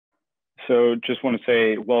So just want to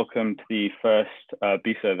say welcome to the first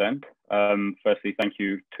BISA event. Firstly, thank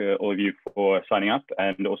you to all of you for signing up,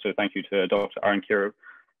 and also thank you to Dr. Arun Kiru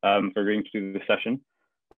for agreeing to do the session.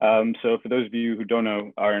 So for those of you who don't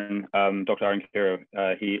know Dr. Arun Kiru,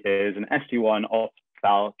 he is an ST1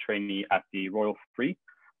 Ophthalmology trainee at the Royal Free.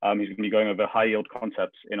 He's going to be going over high yield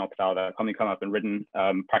concepts in ophthalmology that commonly come up in written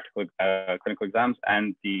practical clinical exams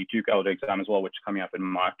and the Duke Elder exam as well, which is coming up in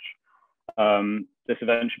March. This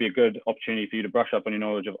event should be a good opportunity for you to brush up on your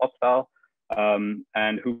knowledge of ophthalmology,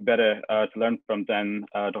 and who better to learn from than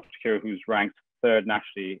Dr. Kiru, who's ranked 3rd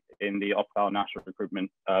nationally in the Ophthalmology National Recruitment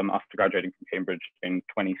after graduating from Cambridge in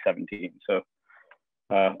 2017. So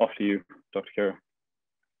off to you, Dr. Kiru.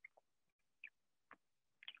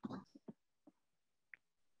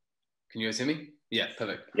 Can you guys hear me? Yeah,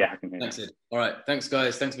 perfect. Yeah, I can hear you. Thanks, Ed. All right, thanks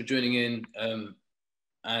guys. Thanks for joining in.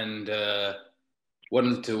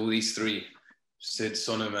 One to all these three, Sid,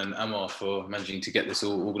 Sonam and Amar, for managing to get this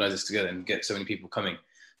all, organize this together and get so many people coming.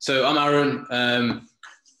 So I'm Aaron.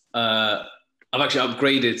 I've actually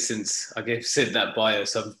upgraded since I gave Sid that bio.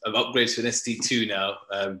 So I've upgraded to an ST2 now,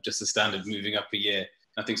 just the standard, moving up a year,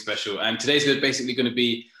 nothing special. And today's basically going to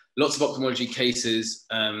be lots of ophthalmology cases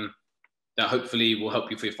that hopefully will help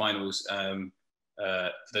you for your finals.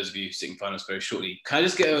 For those of you sitting finals very shortly. Can I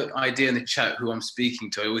just get an idea in the chat who I'm speaking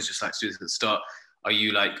to? I always just like to do this at the start. Are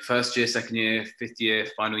you like first year, second year, 5th year,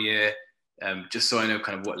 final year? Just so I know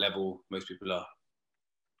kind of what level most people are.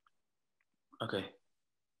 Okay.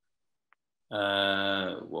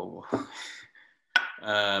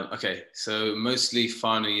 Okay, so mostly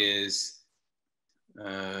final years,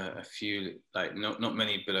 a few, like not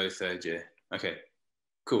many below 3rd year. Okay,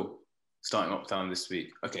 cool. Starting ophthalm this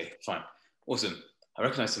week. Okay, fine. Awesome. I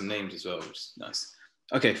recognize some names as well, which is nice.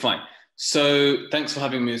 Okay, fine. So thanks for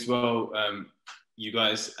having me as well, you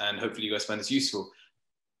guys, and hopefully you guys find this useful.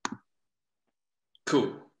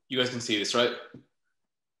 Cool. You guys can see this, right?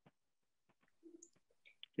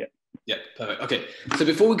 Yeah. Yeah, perfect. Okay. So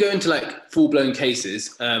before we go into like full-blown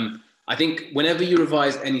cases, I think whenever you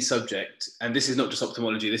revise any subject, and this is not just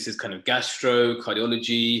ophthalmology, this is kind of gastro,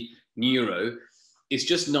 cardiology, neuro, it's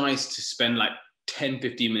just nice to spend like 10,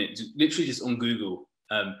 15 minutes, literally just on Google,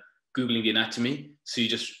 Googling the anatomy. So you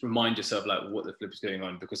just remind yourself like what the flip is going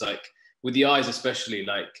on, because like with the eyes, especially,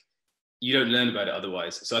 like you don't learn about it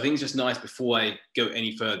otherwise. So I think it's just nice before I go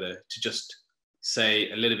any further to just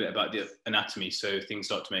say a little bit about the anatomy so things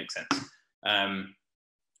start to make sense.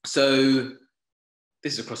 So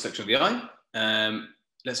this is a cross-section of the eye.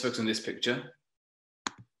 Let's focus on this picture.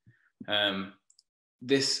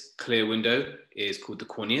 This clear window is called the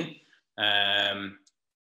cornea.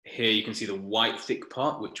 Here you can see the white thick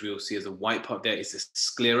part, which we will see as the white part there is the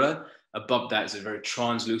sclera. Above that is a very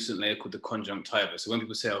translucent layer called the conjunctiva. So when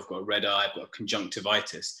people say, oh, I've got a red eye, I've got a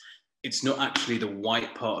conjunctivitis, it's not actually the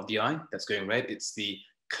white part of the eye that's going red. It's the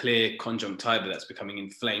clear conjunctiva that's becoming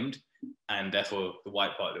inflamed, and therefore the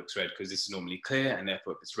white part looks red, because this is normally clear, and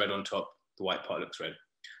therefore if it's red on top, the white part looks red.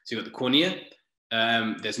 So you've got the cornea.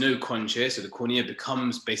 There's no conch here, so the cornea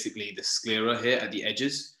becomes basically the sclera here at the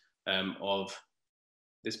edges of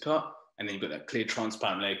this part, and then you've got that clear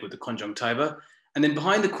transparent layer called the conjunctiva. And then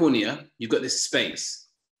behind the cornea, you've got this space,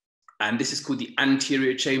 and this is called the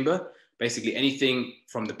anterior chamber. Basically anything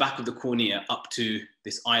from the back of the cornea up to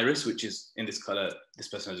this iris, which is in this color, this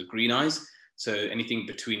person has a green eyes. So anything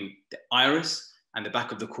between the iris and the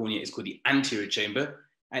back of the cornea is called the anterior chamber,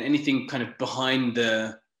 and anything kind of behind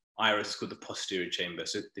the iris is called the posterior chamber.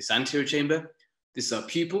 So this anterior chamber, this is our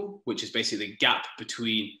pupil, which is basically the gap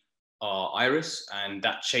between our iris, and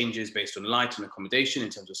that changes based on light and accommodation in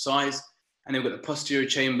terms of size. And then we've got the posterior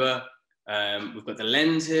chamber. We've got the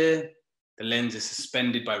lens here. The lens is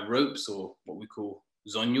suspended by ropes, or what we call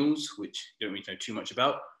zonules, which you don't really know too much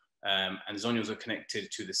about. And zonules are connected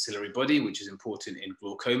to the ciliary body, which is important in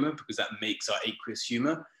glaucoma because that makes our aqueous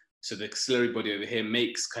humor. So the ciliary body over here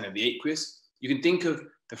makes kind of the aqueous. You can think of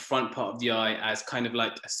the front part of the eye as kind of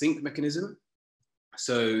like a sink mechanism.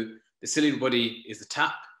 So the ciliary body is the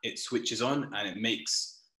tap, it switches on and it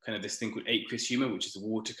makes kind of this thing called aqueous humor, which is the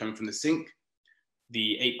water coming from the sink.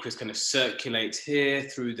 The aqueous kind of circulates here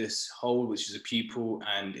through this hole, which is a pupil,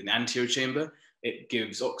 and in the anterior chamber, it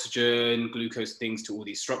gives oxygen, glucose, things to all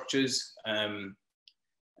these structures,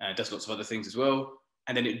 does lots of other things as well.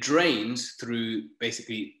 And then it drains through,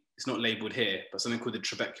 basically, it's not labeled here, but something called the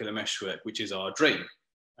trabecular meshwork, which is our drain.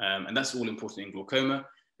 And that's all important in glaucoma.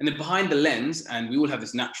 And then behind the lens, and we all have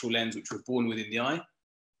this natural lens, which we're born with in the eye.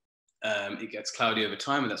 It gets cloudy over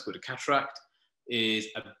time, and that's called a cataract, is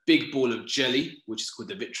a big ball of jelly, which is called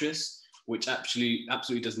the vitreous, which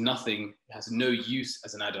absolutely does nothing. It has no use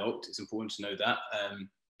as an adult. It's important to know that.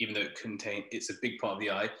 even though it's a big part of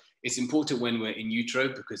the eye. It's important when we're in utero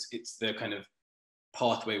because it's the kind of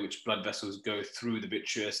pathway which blood vessels go through the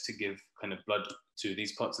vitreous to give kind of blood to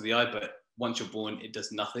these parts of the eye. But once you're born, it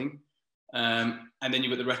does nothing. And then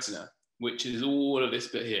you've got the retina, which is all of this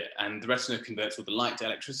bit here. And the retina converts all the light to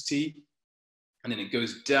electricity. And then it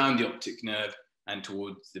goes down the optic nerve and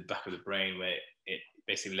towards the back of the brain where it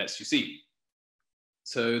basically lets you see.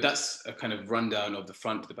 So that's a kind of rundown of the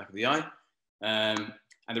front to the back of the eye.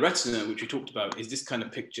 And the retina, which we talked about, is this kind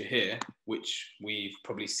of picture here, which we've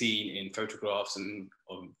probably seen in photographs and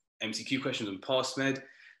MCQ questions on past med.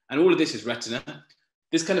 And all of this is retina.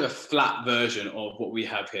 This kind of a flat version of what we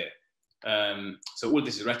have here. So all of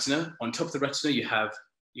this is retina. On top of the retina,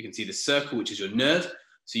 you can see the circle, which is your nerve.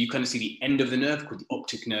 So you kind of see the end of the nerve called the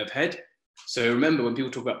optic nerve head. So remember, when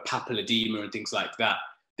people talk about papilledema and things like that,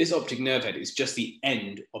 this optic nerve head is just the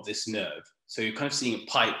end of this nerve. So you're kind of seeing a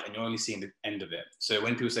pipe and you're only seeing the end of it. So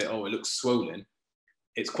when people say, oh, it looks swollen,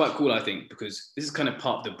 it's quite cool, I think, because this is kind of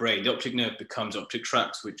part of the brain. The optic nerve becomes optic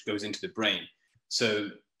tracts, which goes into the brain. So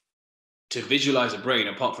to visualize a brain,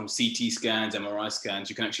 apart from CT scans, MRI scans,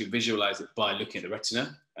 you can actually visualize it by looking at the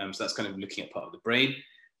retina. So that's kind of looking at part of the brain.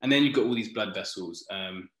 And then you've got all these blood vessels,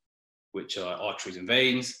 which are arteries and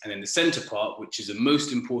veins. And then the center part, which is the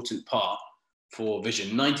most important part for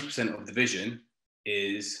vision, 90% of the vision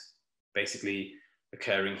is basically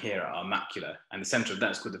occurring here at our macula. And the center of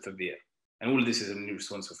that is called the fovea. And all of this is only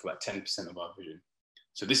responsible for about 10% of our vision.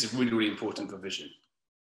 So this is really, really important for vision.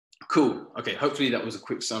 Cool. Okay, hopefully that was a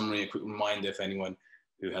quick summary, a quick reminder for anyone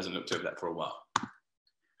who hasn't looked over that for a while.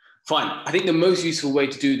 Fine. I think the most useful way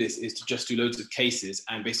to do this is to just do loads of cases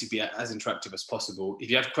and basically be as interactive as possible. If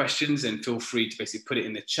you have questions, then feel free to basically put it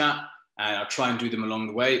in the chat and I'll try and do them along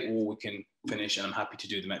the way, or we can finish and I'm happy to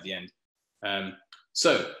do them at the end.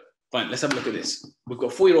 So fine, let's have a look at this. We've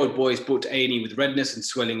got a 4-year-old boy brought to A&E with redness and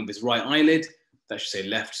swelling of his right eyelid. That should say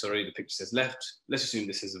left, sorry, the picture says left. Let's assume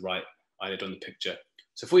this is the right eyelid on the picture.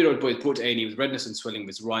 So 4-year-old boy brought to A&E with redness and swelling of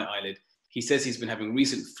his right eyelid. He says he's been having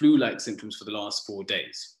recent flu-like symptoms for the last 4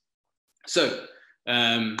 days. So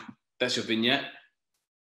that's your vignette.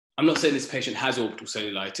 I'm not saying this patient has orbital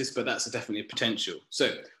cellulitis, but that's definitely a potential.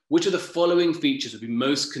 So which of the following features would be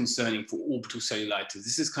most concerning for orbital cellulitis?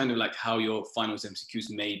 This is kind of like how your finals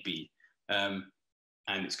MCQs may be. And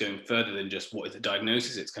it's going further than just what is the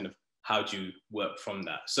diagnosis. It's kind of how do you work from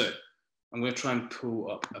that. So I'm going to try and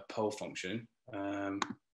pull up a poll function.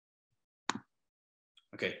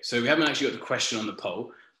 Okay, so we haven't actually got the question on the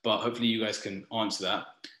poll, but hopefully you guys can answer that.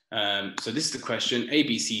 So this is the question, A,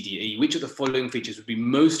 B, C, D, E. Which of the following features would be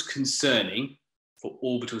most concerning for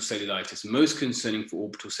orbital cellulitis? Most concerning for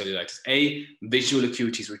orbital cellulitis. A, visual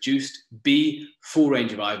acuity is reduced. B, full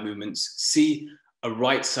range of eye movements. C, a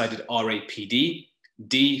right-sided RAPD.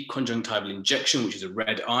 D, conjunctival injection, which is a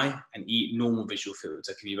red eye. And E, normal visual fields.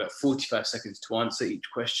 I'll give you about 45 seconds to answer each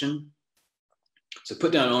question. So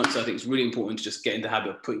put down an answer. I think it's really important to just get in the habit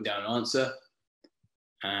of putting down an answer.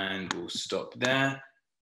 And we'll stop there.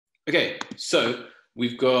 Okay, so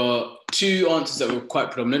we've got 2 answers that were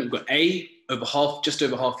quite predominant. We've got A, over half, just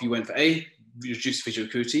over half you went for A, reduced visual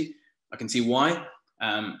acuity. I can see why.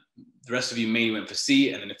 The rest of you mainly went for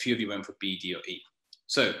C, and then a few of you went for B, D, or E.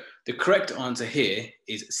 So the correct answer here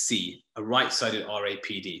is C, a right-sided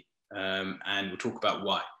RAPD, and we'll talk about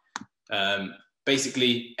why.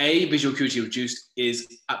 Basically, A, visual acuity reduced is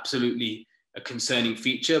absolutely a concerning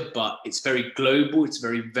feature, but it's very global, it's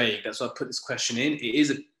very vague. That's why I put this question in. It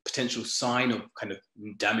is a potential sign of kind of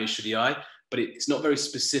damage to the eye, but it's not very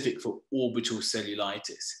specific for orbital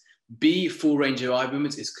cellulitis. B, full range of eye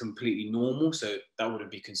movements is completely normal, so that wouldn't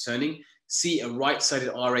be concerning. C, a right-sided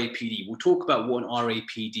RAPD. We'll talk about what an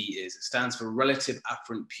RAPD is. It stands for relative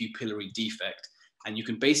afferent pupillary defect, and you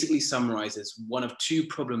can basically summarize as one of 2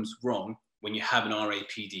 problems wrong when you have an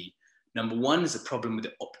RAPD. Number 1 is a problem with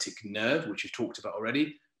the optic nerve, which we've talked about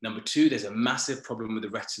already. Number 2, there's a massive problem with the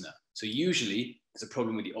retina. So usually there's a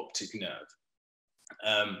problem with the optic nerve.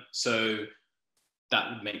 So that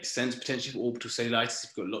would make sense potentially for orbital cellulitis.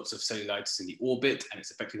 If you've got lots of cellulitis in the orbit and it's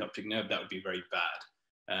affecting the optic nerve, that would be very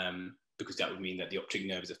bad because that would mean that the optic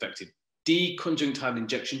nerve is affected. D, conjunctival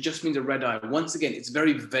injection, just means a red eye. Once again, it's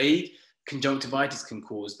very vague. Conjunctivitis can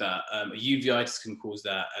cause that, a uveitis can cause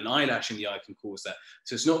that, an eyelash in the eye can cause that.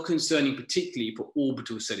 So it's not concerning particularly for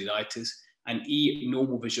orbital cellulitis. And E,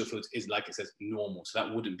 normal visual fields is, like it says, normal. So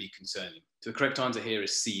that wouldn't be concerning. So the correct answer here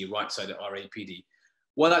is C, right-sided RAPD.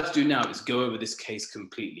 What I'd like to do now is go over this case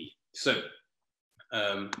completely. So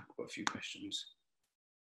I've got a few questions.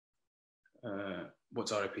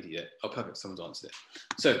 What's RAPD there? Oh, perfect, someone's answered it.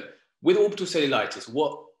 So with orbital cellulitis,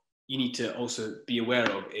 what you need to also be aware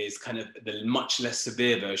of is kind of the much less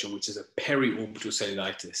severe version, which is a periorbital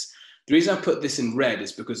cellulitis. The reason I put this in red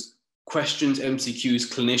is because questions,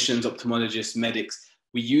 MCQs, clinicians, ophthalmologists, medics,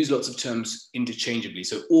 we use lots of terms interchangeably.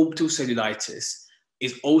 So orbital cellulitis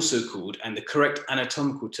is also called, and the correct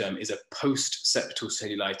anatomical term is a post-septal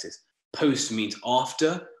cellulitis. Post means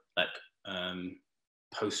after, like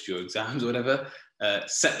post your exams or whatever.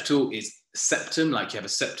 Septal is septum, like you have a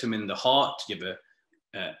septum in the heart, you have a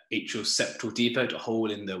atrial septal defect, a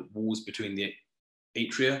hole in the walls between the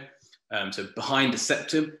atria. So behind the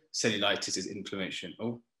septum, cellulitis is inflammation.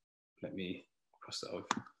 Oh, let me cross that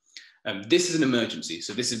off. This is an emergency.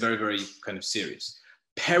 So this is very, very kind of serious.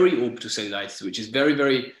 Periorbital cellulitis, which is very,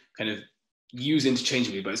 very kind of used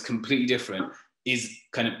interchangeably, but it's completely different, is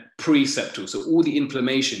kind of pre-septal. So all the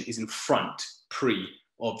inflammation is in front, pre,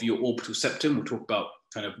 of your orbital septum. We'll talk about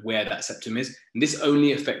kind of where that septum is. And this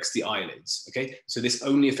only affects the eyelids, okay? So this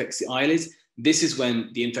only affects the eyelids. This is when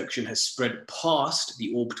the infection has spread past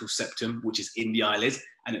the orbital septum, which is in the eyelids,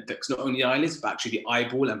 and it affects not only the eyelids, but actually the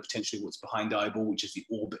eyeball and potentially what's behind the eyeball, which is the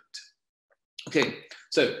orbit. Okay,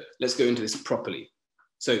 so let's go into this properly.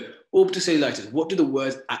 So orbital cellulitis, what do the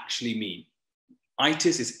words actually mean?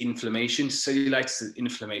 Itis is inflammation, cellulitis is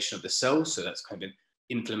inflammation of the cells, so that's kind of an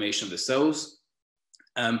inflammation of the cells.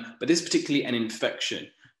 But this is particularly an infection.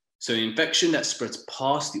 So an infection that spreads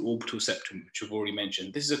past the orbital septum, which we've already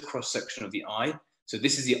mentioned. This is a cross-section of the eye. So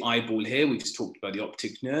this is the eyeball here. We've just talked about the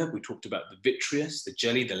optic nerve. We talked about the vitreous, the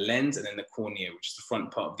jelly, the lens, and then the cornea, which is the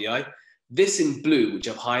front part of the eye. This in blue, which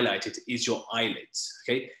I've highlighted, is your eyelids,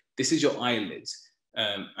 okay? This is your eyelids.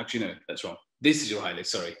 Actually, no, that's wrong. This is your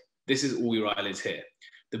eyelids, sorry. This is all your eyelids here.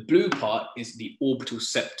 The blue part is the orbital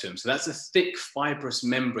septum. So that's a thick fibrous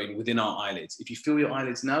membrane within our eyelids. If you feel your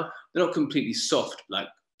eyelids now, they're not completely soft like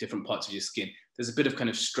different parts of your skin. There's a bit of kind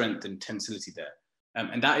of strength and tensility there.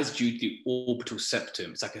 And that is due to the orbital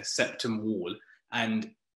septum. It's like a septum wall. And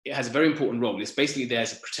it has a very important role. It's basically there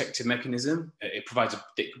as a protective mechanism. It provides a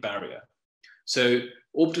thick barrier. So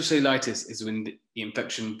orbital cellulitis is when the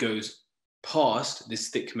infection goes past this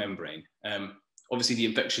thick membrane. Obviously, the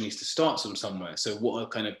infection needs to start from somewhere. So what are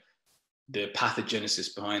kind of the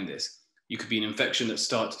pathogenesis behind this? You could be an infection that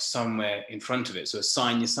starts somewhere in front of it. So a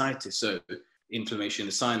sinusitis, so inflammation in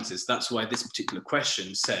the sinuses. That's why this particular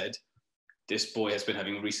question said, this boy has been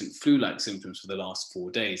having recent flu-like symptoms for the last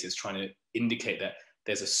 4 days. It's trying to indicate that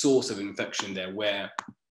there's a source of infection there where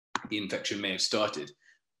the infection may have started.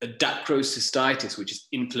 A dacrocystitis, which is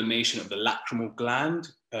inflammation of the lacrimal gland,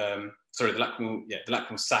 the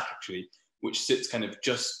lacrimal sac actually, which sits kind of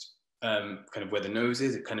just kind of where the nose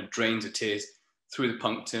is. It kind of drains the tears through the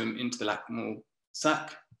punctum into the lacrimal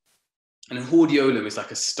sac. And a hordeolum is like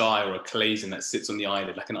a sty or a chalazion that sits on the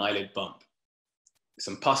eyelid, like an eyelid bump.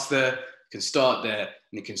 Some pus there, can start there,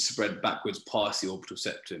 and it can spread backwards past the orbital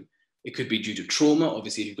septum. It could be due to trauma.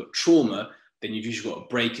 Obviously, if you've got trauma, then you've usually got a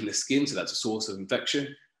break in the skin, so that's a source of infection.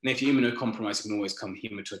 And if you're immunocompromised, it can always come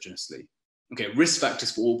hematogenously. Okay, risk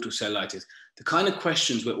factors for orbital cellulitis. The kind of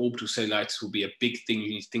questions where orbital cellulitis will be a big thing you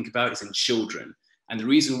need to think about is in children. And the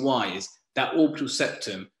reason why is that orbital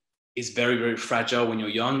septum is very, very fragile when you're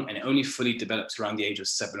young, and it only fully develops around the age of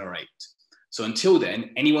 7 or 8. So until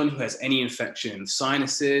then, anyone who has any infection in the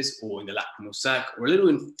sinuses or in the lacrimal sac or a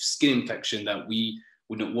little skin infection that we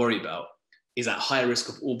would not worry about is at higher risk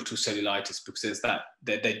of orbital cellulitis because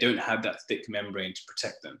they don't have that thick membrane to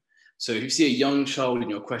protect them. So if you see a young child in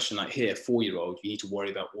your question like here, 4-year-old, you need to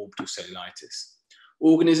worry about orbital cellulitis.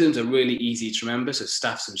 Organisms are really easy to remember. So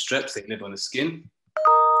staph and streps, they live on the skin.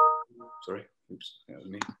 Sorry, oops, that was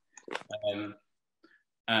me.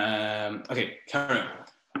 Okay, carry on.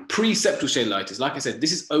 Pre-septal cellulitis, like I said,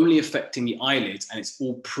 this is only affecting the eyelids and it's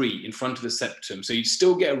all pre, in front of the septum. So you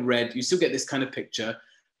still get a red, you still get this kind of picture.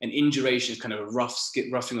 An induration is kind of a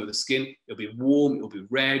roughing of the skin. It'll be warm, it'll be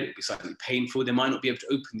red, it'll be slightly painful. They might not be able to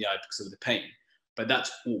open the eye because of the pain, but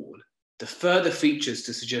that's all. The further features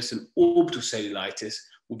to suggest an orbital cellulitis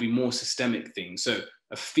will be more systemic things. So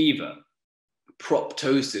a fever,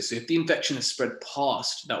 proptosis. So if the infection has spread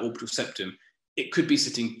past that orbital septum, it could be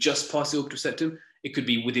sitting just past the orbital septum. It could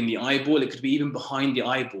be within the eyeball. It could be even behind the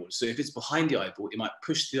eyeball. So if it's behind the eyeball, it might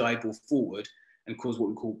push the eyeball forward and cause what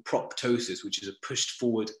we call proptosis, which is a pushed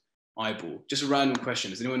forward eyeball. Just a random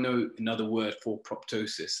question. Does anyone know another word for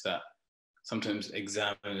proptosis that sometimes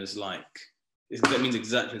examiners like? That means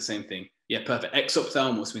exactly the same thing. Yeah, perfect.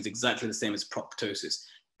 Exophthalmos means exactly the same as proptosis.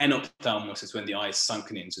 Enophthalmos is when the eye is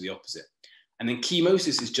sunken in, so the opposite. And then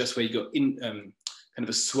chemosis is just where you got in kind of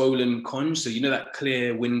a swollen conge. So you know that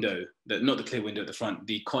clear window, not the clear window at the front,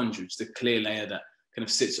 the conge, which is the clear layer that kind of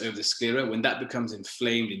sits over the sclera. When that becomes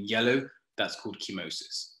inflamed and yellow, that's called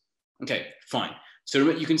chemosis. Okay, fine. So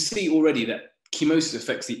you can see already that chemosis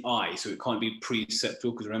affects the eye, so it can't be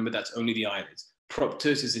preceptal, because remember, that's only the eyelids.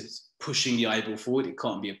 Proptosis is pushing the eyeball forward. It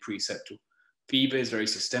can't be a preceptal. Fever is very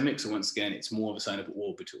systemic, so once again, it's more of a sign of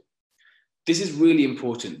orbital. This is really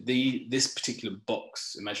important. This particular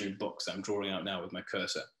box, imaginary box I'm drawing out now with my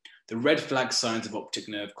cursor, the red flag signs of optic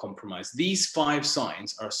nerve compromise. These 5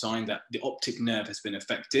 signs are a sign that the optic nerve has been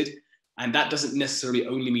affected, and that doesn't necessarily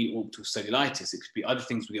only mean orbital cellulitis. It could be other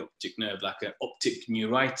things with the optic nerve, like an optic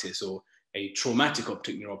neuritis or a traumatic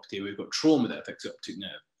optic neuropathy, where we've got trauma that affects the optic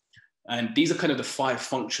nerve. And these are kind of the 5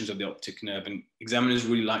 functions of the optic nerve, and examiners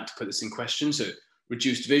really like to put this in question. So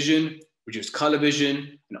reduced vision, reduced color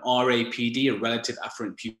vision, an RAPD, a relative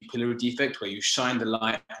afferent pupillary defect, where you shine the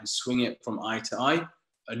light and swing it from eye to eye.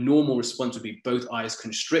 A normal response would be both eyes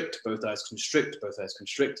constrict, both eyes constrict, both eyes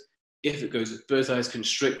constrict. If it goes with both eyes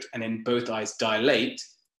constrict and then both eyes dilate,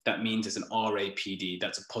 that means it's an RAPD.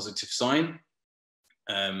 That's a positive sign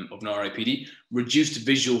of an RAPD. Reduced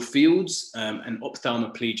visual fields and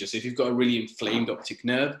ophthalmoplegia. So if you've got a really inflamed optic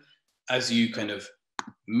nerve, as you kind of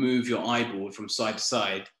move your eyeball from side to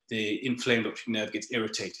side, the inflamed optic nerve gets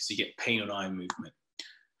irritated, so you get pain on eye movement.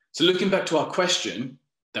 So looking back to our question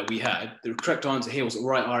that we had, the correct answer here was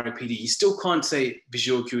right RAPD. You still can't say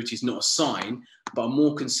visual acuity is not a sign, but a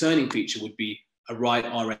more concerning feature would be a right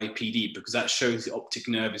RAPD, because that shows the optic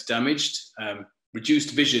nerve is damaged.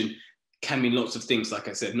 Reduced vision can mean lots of things, like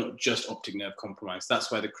I said, not just optic nerve compromise.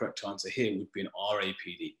 That's why the correct answer here would be an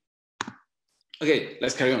RAPD. Okay,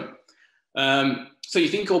 let's carry on. So you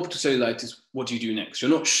think orbital cellulitis, what do you do next?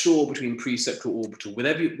 You're not sure between preceptal or orbital.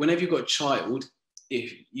 Whenever you've got a child,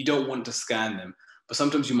 if you don't want to scan them, but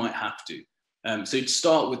sometimes you might have to. So you'd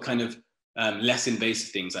start with kind of less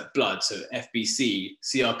invasive things like blood, so FBC,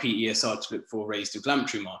 CRP, ESR to look for raised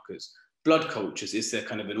inflammatory markers. Blood cultures, is there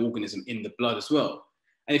kind of an organism in the blood as well?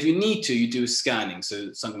 And if you need to, you do scanning,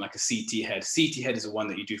 so something like a CT head. CT head is the one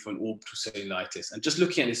that you do for an orbital cellulitis. And just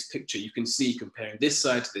looking at this picture, you can see, comparing this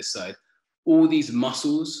side to this side, all these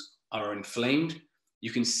muscles are inflamed.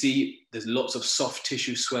 You can see there's lots of soft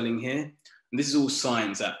tissue swelling here. And this is all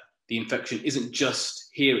signs that the infection isn't just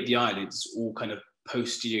here at the eyelid, it's all kind of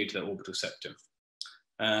posterior to the orbital septum.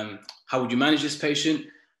 How would you manage this patient?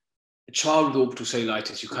 A child with orbital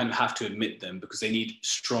cellulitis, you kind of have to admit them because they need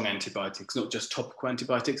strong antibiotics, not just topical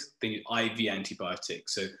antibiotics, they need IV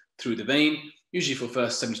antibiotics. So through the vein, usually for the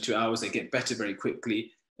first 72 hours, they get better very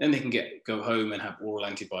quickly. Then they can go home and have oral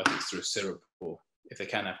antibiotics through a syrup, or if they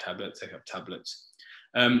can have tablets, they have tablets.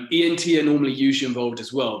 ENT are normally usually involved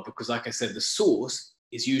as well, because like I said, the source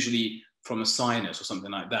is usually from a sinus or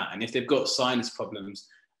something like that. And if they've got sinus problems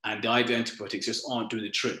and the IV antibiotics just aren't doing the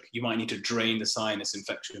trick, you might need to drain the sinus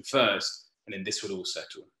infection first, and then this would all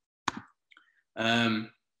settle.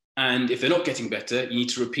 And if they're not getting better, you need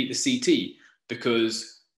to repeat the CT,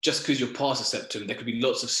 because just because you're past the septum, there could be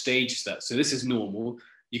lots of stages to that. So this is normal.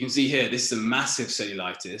 You can see here, this is a massive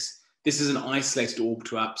cellulitis. This is an isolated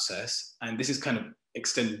orbital abscess, and this is kind of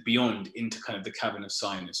extended beyond into kind of the cavernous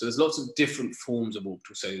sinus. So there's lots of different forms of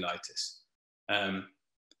orbital cellulitis.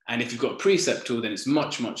 And if you've got preceptal, then it's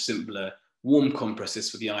much, much simpler. Warm compresses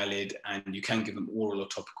for the eyelid, and you can give them oral or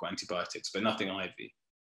topical antibiotics, but nothing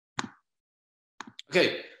IV.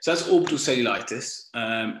 Okay, so that's orbital cellulitis,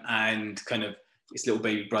 and kind of its little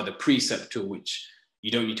baby brother, preceptal, which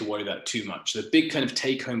you don't need to worry about too much. The big kind of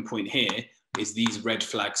take-home point here is these red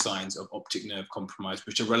flag signs of optic nerve compromise,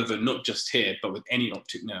 which are relevant not just here, but with any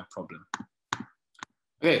optic nerve problem.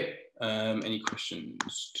 Okay, any questions?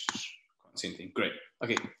 Can't see anything, great.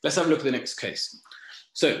 Okay, let's have a look at the next case.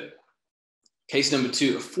 So, case number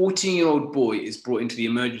 2, a 14-year-old boy is brought into the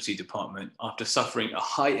emergency department after suffering a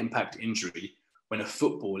high-impact injury when a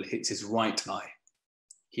football hits his right eye.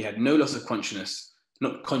 He had no loss of consciousness,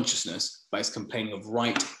 but is complaining of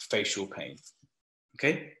right facial pain.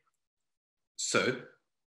 Okay, so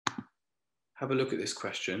have a look at this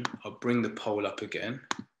question. I'll bring the poll up again.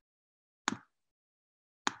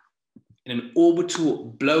 In an orbital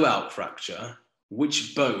blowout fracture,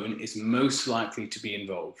 which bone is most likely to be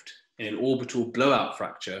involved? In an orbital blowout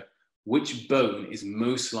fracture, which bone is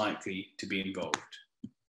most likely to be involved?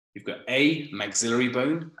 You've got A, maxillary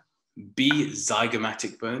bone, B,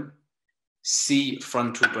 zygomatic bone, C,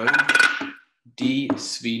 frontal bone, D,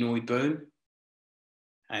 sphenoid bone,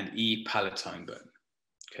 and E, palatine bone.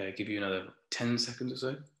 Okay, I'll give you another 10 seconds or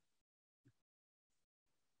so.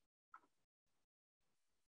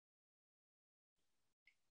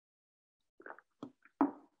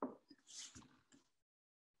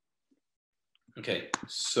 Okay,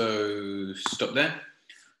 so stop there.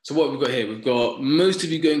 So what we've got here, we've got most of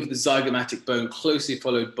you going for the zygomatic bone, closely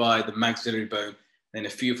followed by the maxillary bone, then a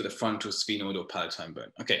few for the frontal sphenoid or palatine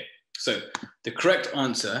bone. Okay, so the correct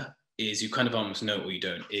answer is, you kind of almost know or you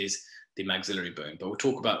don't, is the maxillary bone. But we'll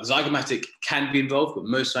talk about zygomatic can be involved, but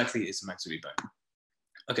most likely it's the maxillary bone.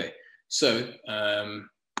 Okay, so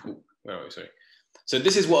where are we? Sorry. So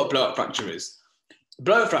this is what a blowout fracture is. A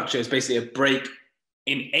blowout fracture is basically a break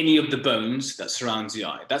in any of the bones that surrounds the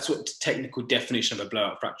eye. That's what the technical definition of a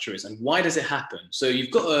blowout fracture is. And why does it happen? So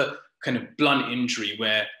you've got a kind of blunt injury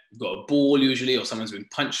where you've got a ball usually, or someone's been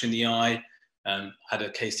punched in the eye. Had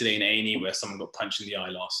a case today in A&E where someone got punched in the eye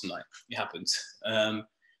last night. It happens.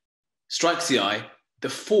 Strikes the eye. The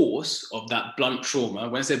force of that blunt trauma,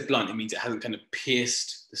 when I say blunt, it means it hasn't kind of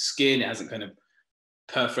pierced the skin, it hasn't kind of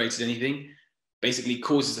perforated anything, basically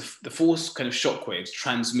causes the force kind of shock waves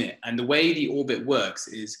transmit. And the way the orbit works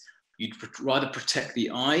is you'd rather protect the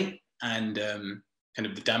eye, and kind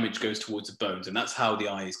of the damage goes towards the bones. And that's how the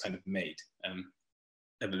eye is kind of made,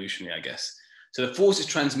 evolutionary, I guess. So the force is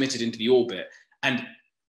transmitted into the orbit, and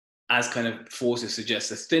as kind of forces suggest,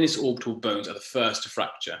 the thinnest orbital bones are the first to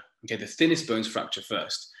fracture. Okay, the thinnest bones fracture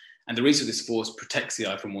first. And the reason this force protects the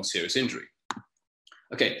eye from more serious injury.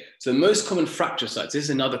 Okay, so the most common fracture sites, this is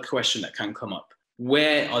another question that can come up.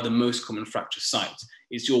 Where are the most common fracture sites?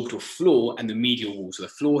 It's the orbital floor and the medial wall. So the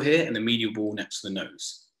floor here and the medial wall next to the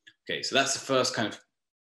nose. Okay, so that's the first kind of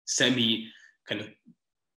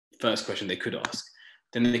first question they could ask.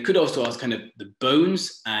 Then they could also ask kind of the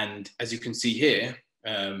bones, and as you can see here,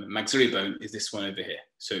 maxillary bone is this one over here.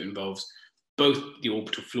 So it involves both the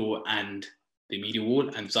orbital floor and the medial wall,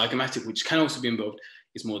 and zygomatic, which can also be involved,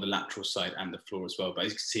 is more the lateral side and the floor as well. But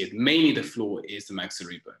as you can see, mainly the floor is the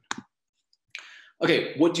maxillary bone.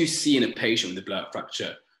 Okay, what do you see in a patient with a blowout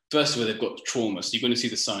fracture? First of all, they've got trauma. So you're going to see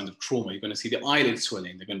the signs of trauma. You're going to see the eyelid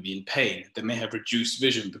swelling. They're going to be in pain. They may have reduced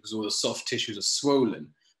vision because all the soft tissues are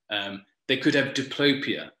swollen. They could have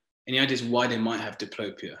diplopia. Any ideas why they might have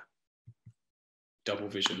diplopia? Double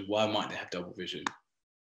vision. Why might they have double vision?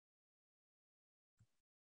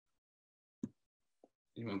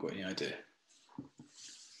 Anyone got any idea?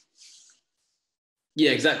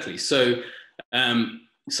 Yeah, exactly. So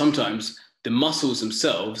sometimes the muscles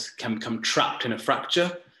themselves can become trapped in a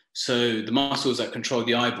fracture. So the muscles that control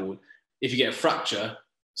the eyeball, if you get a fracture,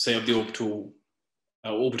 say of the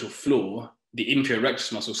orbital floor, the inferior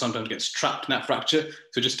rectus muscle sometimes gets trapped in that fracture,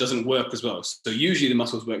 so it just doesn't work as well. So usually the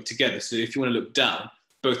muscles work together. So if you want to look down,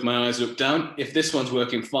 both my eyes look down. If this one's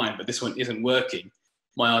working fine, but this one isn't working,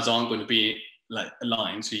 my eyes aren't going to be like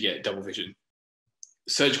aligned, so you get double vision.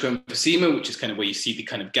 Surgical emphysema, which is kind of where you see the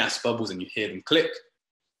kind of gas bubbles and you hear them click.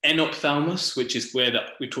 Enophthalmos, which is where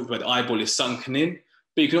we talked about the eyeball is sunken in.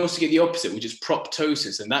 But you can also get the opposite, which is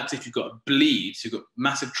proptosis. And that's if you've got a bleed, so you've got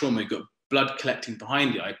massive trauma, you've got blood collecting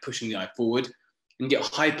behind the eye, pushing the eye forward, and get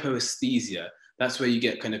hypoesthesia. That's where you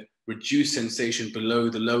get kind of reduced sensation below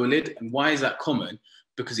the lower lid. And why is that common?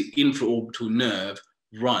 Because the infraorbital nerve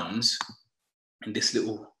runs in this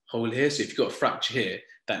little hole here. So if you've got a fracture here,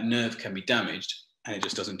 that nerve can be damaged and it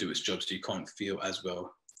just doesn't do its job. So you can't feel as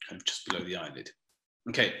well kind of just below the eyelid.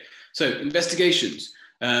 Okay, so investigations.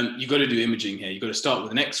 You've got to do imaging here. You've got to start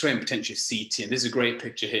with an X-ray and potentially a CT. And this is a great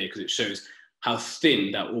picture here because it shows how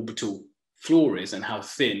thin that orbital floor is and how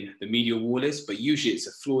thin the medial wall is. But usually it's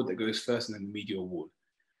a floor that goes first and then the medial wall.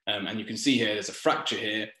 And you can see here, there's a fracture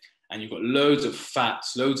here and you've got loads of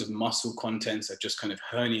fats, loads of muscle contents that just kind of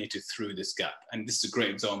herniated through this gap. And this is a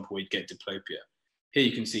great example where you get diplopia. Here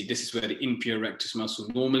you can see this is where the inferior rectus muscle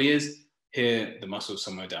normally is. Here, the muscle is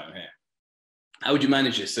somewhere down here. How would you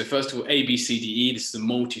manage this? So first of all, A, B, C, D, E, this is a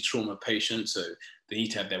multi-trauma patient, so they need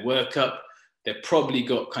to have their workup. They've probably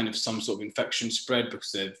got kind of some sort of infection spread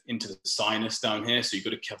because they're into the sinus down here, so you've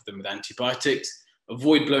got to cover them with antibiotics.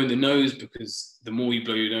 Avoid blowing the nose because the more you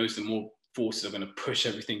blow your nose, the more forces are going to push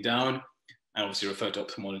everything down. And obviously refer to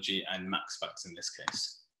ophthalmology and max facts in this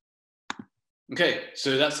case. Okay,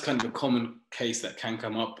 so that's kind of a common case that can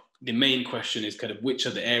come up. The main question is kind of which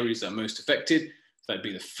are the areas that are most affected. So that'd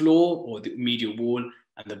be the floor or the medial wall,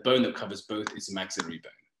 and the bone that covers both is the maxillary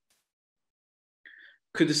bone.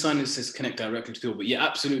 Could the sinuses connect directly to the orbit? Yeah,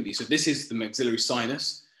 absolutely. So this is the maxillary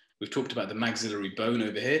sinus. We've talked about the maxillary bone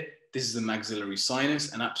over here. This is the maxillary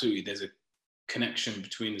sinus, and absolutely there's a connection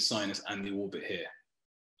between the sinus and the orbit here.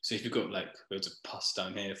 So if you've got like loads of pus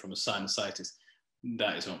down here from a sinusitis,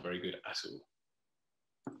 that is not very good at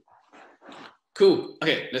all. Cool.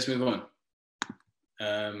 Okay, let's move on.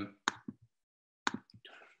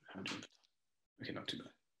 Okay, not too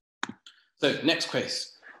bad. So next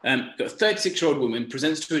case. Got a 36-year-old woman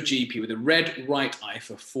presents to a GP with a red right eye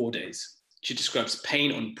for 4 days. She describes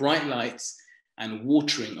pain on bright lights and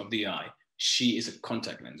watering of the eye. She is a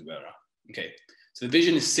contact lens wearer. Okay, So the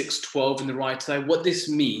vision is 6/12 in the right eye. What this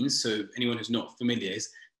means, so anyone who's not familiar, is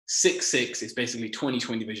 6/6 is basically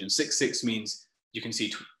 20/20 vision. 6/6 means you can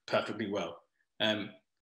see perfectly well.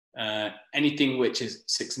 Anything which is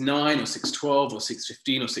 6/9 or 6/12 or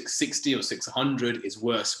 6/15 or 6/60 or 6/100 is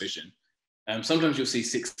worse vision. Sometimes you'll see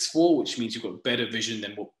 6/4, which means you've got better vision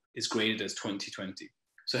than what is graded as 20/20.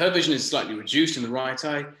 So her vision is slightly reduced in the right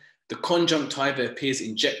eye. The conjunctiva appears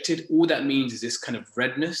injected. All that means is this kind of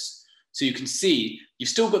redness. So you can see you've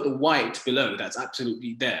still got the white below, that's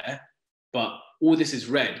absolutely there, but all this is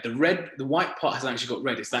red. The white part hasn't actually got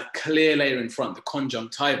red. It's that clear layer in front, the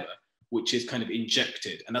conjunctiva, which is kind of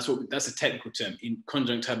injected. And that's a technical term, in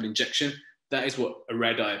conjunctival injection. That is what a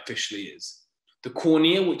red eye officially is. The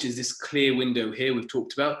cornea, which is this clear window here we've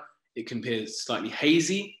talked about, it can appear slightly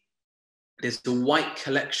hazy. There's the white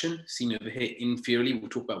collection seen over here inferiorly. We'll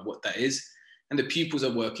talk about what that is. And the pupils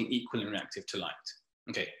are working equal and reactive to light.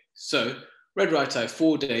 Okay, so red right eye,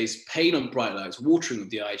 4 days, pain on bright lights, watering of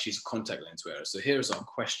the eye, she's a contact lens wearer. So here's our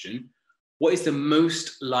question. What is the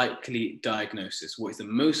most likely diagnosis? What is the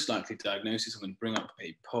most likely diagnosis? I'm going to bring up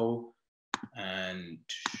a poll and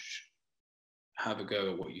have a go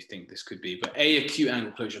at what you think this could be. But A, acute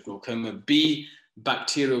angle closure glaucoma, B,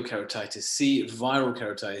 bacterial keratitis, C, viral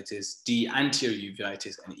keratitis, D, anterior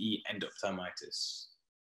uveitis, and E, endophthalmitis.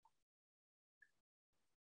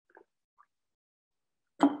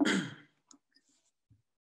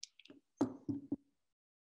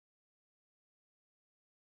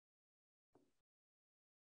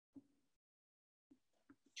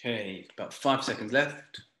 Okay, about 5 seconds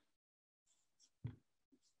left.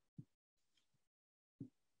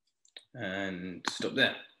 And stop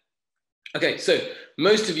there. Okay, so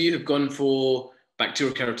most of you have gone for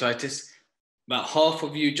bacterial keratitis. About half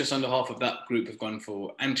of you, just under half of that group, have gone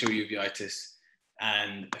for anterior uveitis,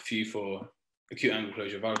 and a few for acute angle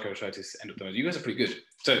closure, viral keratitis, endophthalmitis. You guys are pretty good.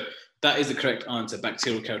 So that is the correct answer,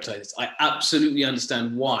 bacterial keratitis. I absolutely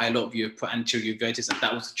understand why a lot of you have put anterior uveitis, and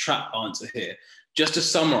that was the trap answer here. Just to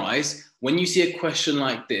summarize, when you see a question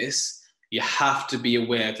like this, you have to be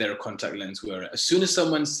aware if they're a contact lens wearer. As soon as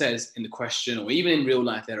someone says in the question, or even in real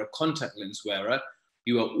life, they're a contact lens wearer,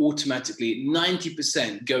 you are automatically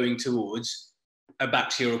 90% going towards a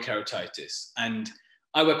bacterial keratitis. And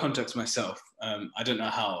I wear contacts myself. I don't know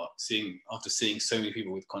how, after seeing so many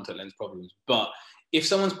people with contact lens problems, but if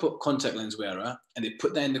someone's put contact lens wearer and they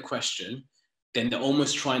put that in the question, then they're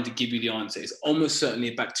almost trying to give you the answer. It's almost certainly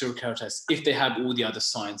a bacterial keratitis if they have all the other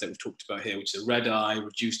signs that we've talked about here, which is red eye,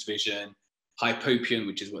 reduced vision, hypopion,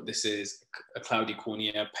 which is what this is, a cloudy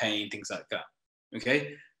cornea, pain, things like that,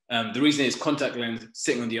 okay? The reason is contact lens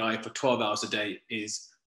sitting on the eye for 12 hours a day is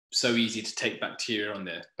so easy to take bacteria on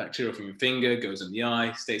there. Bacteria from your finger goes on the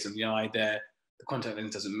eye, stays on the eye there. The contact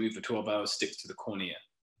lens doesn't move for 12 hours, sticks to the cornea.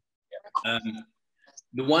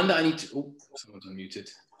 The one that I need to, oh, someone's unmuted.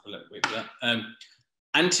 I'll wait for that.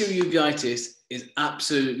 Anterior uveitis is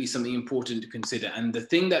absolutely something important to consider. And the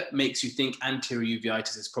thing that makes you think anterior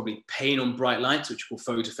uveitis is probably pain on bright lights, which we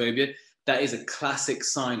call photophobia. That is a classic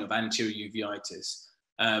sign of anterior uveitis.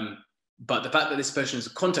 But the fact that this person is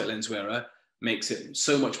a contact lens wearer makes it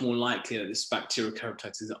so much more likely that this bacterial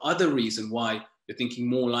keratitis is the other reason why you're thinking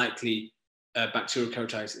more likely bacterial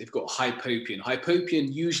keratitis. They've got hypopion.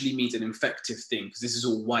 Hypopion usually means an infective thing because this is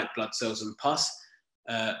all white blood cells and pus.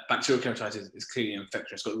 Bacterial keratitis is clearly an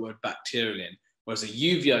infection. It's got the word bacterial in. Whereas a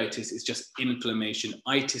uveitis is just inflammation.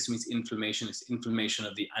 Itis means inflammation. It's inflammation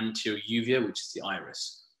of the anterior uvea, which is the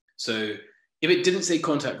iris. So if it didn't say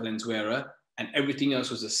contact lens wearer and everything else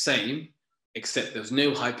was the same, except there was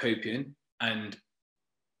no hypopion and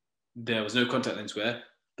there was no contact lens wearer,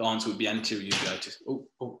 the answer would be anterior uveitis. Oh.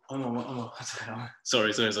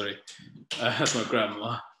 Sorry. That's my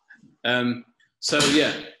grandma. So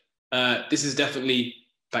yeah, this is definitely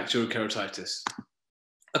bacterial keratitis.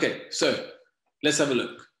 Okay, so let's have a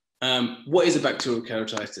look. What is a bacterial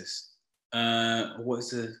keratitis? What is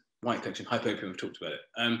the white collection? Hypopion, we've talked about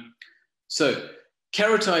it. So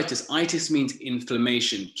keratitis, itis means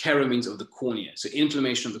inflammation. Kera means of the cornea. So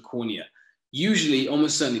inflammation of the cornea. Usually,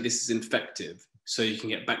 almost certainly, this is infective. So you can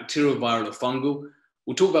get bacterial, viral, or fungal.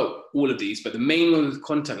 We'll talk about all of these, but the main one with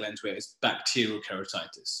contact lens wear is bacterial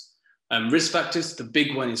keratitis. Risk factors, the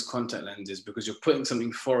big one is contact lenses because you're putting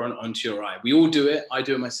something foreign onto your eye. We all do it. I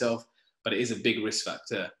do it myself, but it is a big risk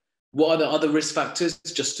factor. What are the other risk factors?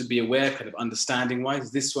 Just to be aware, kind of understanding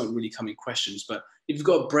wise, this won't really come in questions, but if you've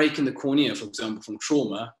got a break in the cornea, for example, from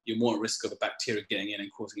trauma, you're more at risk of a bacteria getting in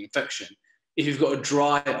and causing infection. If you've got a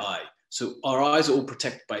dry eye, so our eyes are all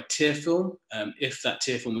protected by tear film. If that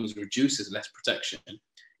tear film is reduced, there's less protection.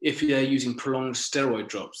 If you're using prolonged steroid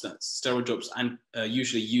drops, that's steroid drops and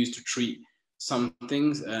usually used to treat some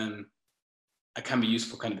things. It can be used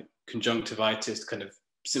for kind of conjunctivitis, kind of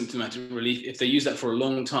symptomatic relief. If they use that for a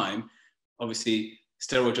long time, obviously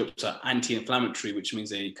steroid drops are anti-inflammatory, which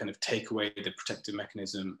means they kind of take away the protective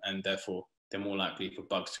mechanism, and therefore they're more likely for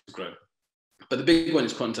bugs to grow. But the big one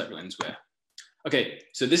is contact lens wear. Okay,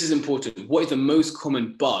 so this is important. What is the most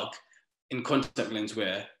common bug in contact lens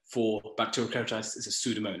wear for bacterial keratitis? Is a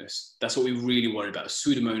Pseudomonas. That's what we really worry about.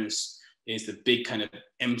 Pseudomonas is the big kind of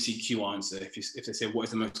MCQ answer if they say what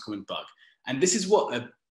is the most common bug. And this is what a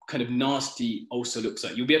kind of nasty ulcer looks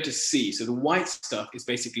like. You'll be able to see. So the white stuff is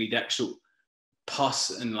basically the actual pus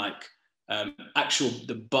and like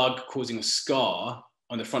the bug causing a scar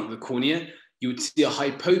on the front of the cornea. You would see a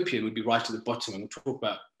hypopion would be right at the bottom, and we'll talk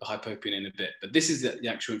about the hypopion in a bit. But this is the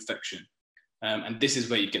actual infection. And this is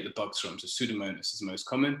where you get the bugs from. So Pseudomonas is the most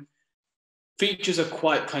common. Features are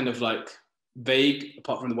quite kind of like vague,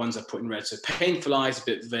 apart from the ones I put in red. So painful eyes, a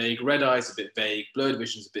bit vague. Red eyes, a bit vague. Blurred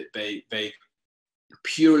vision is a bit vague.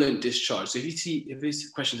 Purulent discharge. So if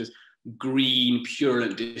this question says green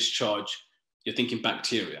purulent discharge, you're thinking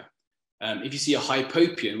bacteria. If you see a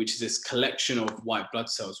hypopion, which is this collection of white blood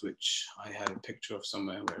cells, which I had a picture of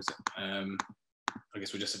somewhere, where is it? I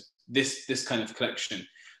guess we're just this kind of collection.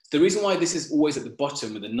 The reason why this is always at the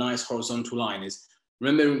bottom with a nice horizontal line is,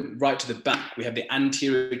 remember right to the back, we have the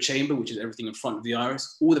anterior chamber, which is everything in front of the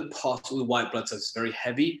iris. All the white blood cells is very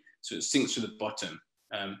heavy, so it sinks to the bottom.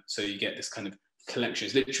 So you get this kind of collection.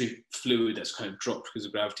 It's literally fluid that's kind of dropped because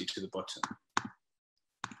of gravity to the bottom.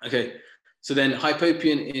 Okay, so then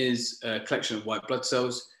hypopion is a collection of white blood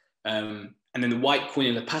cells. And then the white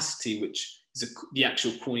corneal opacity, which is the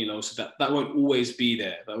actual corneal ulcer, that won't always be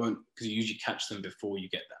there. That won't, because you usually catch them before you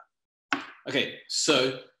get that. Okay,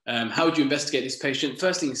 so how would you investigate this patient?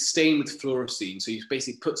 First thing is stain with fluorescein. So you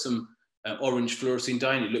basically put some orange fluorescein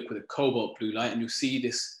dye and you look with a cobalt blue light and you'll see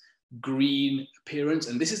this green appearance.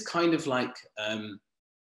 And this is kind of like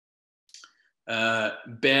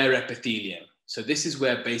bare epithelium. So this is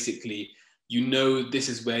where basically, you know, this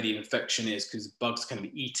is where the infection is because bugs kind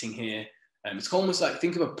of eating here. It's almost like,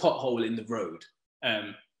 think of a pothole in the road.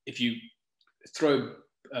 If you throw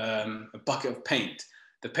a bucket of paint,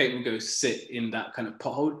 the paint will go sit in that kind of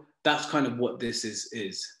pothole. That's kind of what this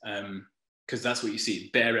is because that's what you see,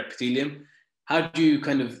 bare epithelium. How do you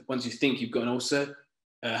kind of, once you think you've got an ulcer,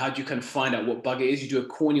 how do you kind of find out what bug it is? You do a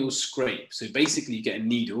corneal scrape. So basically you get a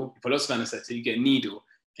needle, you put lots of anesthetic, you get a needle,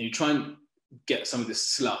 and you try and get some of this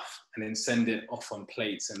slough and then send it off on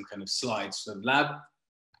plates and kind of slides to the lab.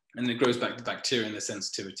 And then it grows back to bacteria and the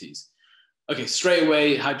sensitivities. Okay, straight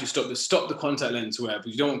away, how do you stop this? Stop the contact lens wear, but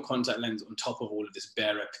you don't want contact lens on top of all of this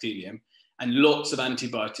bare epithelium, and lots of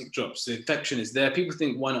antibiotic drops. The infection is there. People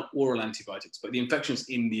think, why not oral antibiotics? But the infection is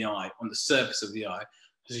in the eye, on the surface of the eye.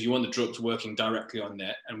 So you want the drops working directly on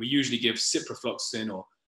there. And we usually give ciprofloxacin or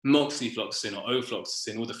moxifloxacin or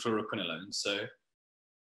ofloxacin or the fluoroquinolone. So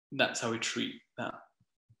that's how we treat that.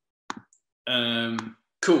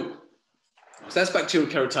 Cool. So that's bacterial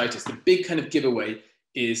keratitis. The big kind of giveaway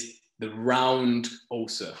is the round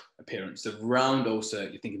ulcer appearance. The round ulcer,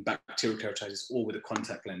 you're thinking bacterial keratitis or with a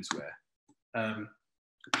contact lens wear.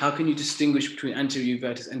 How can you distinguish between anterior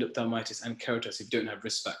uveitis, endophthalmitis, and keratitis if you don't have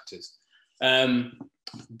risk factors?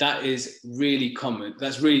 That is really common.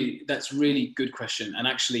 That's really good question. And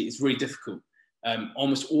actually, it's really difficult.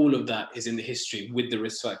 Almost all of that is in the history with the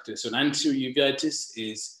risk factors. So an anterior uveitis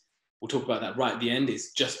is, we'll talk about that right at the end,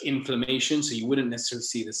 is just inflammation. So you wouldn't necessarily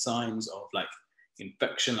see the signs of like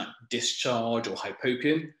infection, like discharge or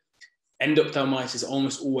hypopion. Endophthalmitis is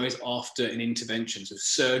almost always after an intervention, so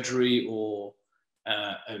surgery or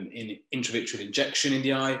an intravitreal injection in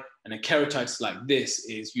the eye. And a keratitis like this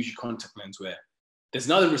is usually contact lens wear. There's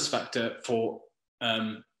another risk factor for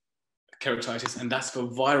keratitis, and that's for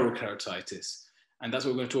viral keratitis. And that's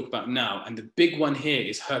what we're going to talk about now. And the big one here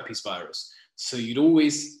is herpes virus. So you'd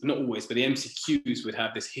always, not always, but the MCQs would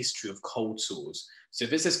have this history of cold sores. So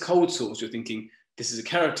if it says cold sores, you're thinking this is a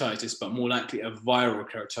keratitis, but more likely a viral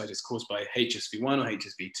keratitis caused by HSV1 or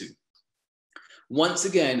HSV2. Once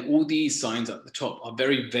again, all these signs at the top are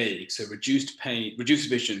very vague. So reduced pain, reduced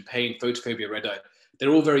vision, pain, photophobia, red eye.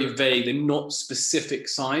 They're all very vague. They're not specific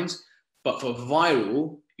signs. But for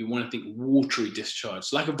viral, you want to think watery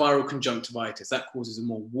discharge. Like a viral conjunctivitis, that causes a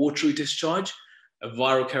more watery discharge. A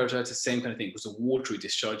viral keratitis, same kind of thing, was a watery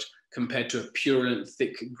discharge compared to a purulent,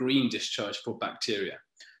 thick green discharge for bacteria.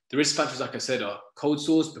 The risk factors, like I said, are cold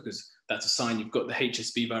sores, because that's a sign you've got the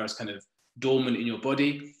HSV virus kind of dormant in your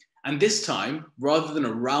body. And this time, rather than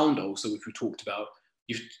a round ulcer, which we talked about,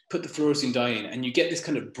 you put the fluorescein dye in and you get this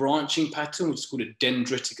kind of branching pattern, which is called a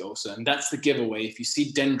dendritic ulcer. And that's the giveaway. If you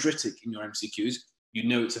see dendritic in your MCQs, you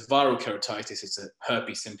know it's a viral keratitis, it's a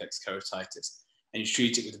herpes simplex keratitis, and you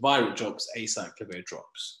treat it with viral drops, acyclovir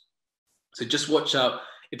drops. So just watch out,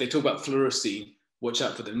 if they talk about fluorescein, watch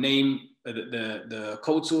out for the name, the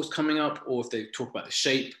cold sores coming up, or if they talk about the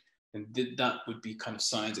shape, and that would be kind of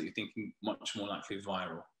signs that you're thinking much more likely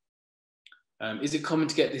viral. Is it common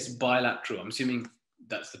to get this bilateral? I'm assuming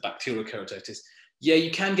that's the bacterial keratitis. Yeah,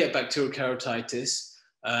 you can get bacterial keratitis,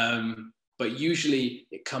 but usually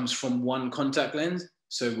it comes from one contact lens.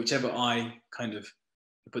 So whichever eye kind of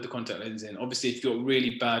you put the contact lens in. Obviously, if you've got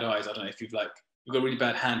really bad eyes, I don't know if you've got really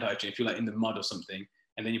bad hand hygiene, if you're like in the mud or something,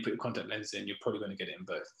 and then you put your contact lens in, you're probably going to get it in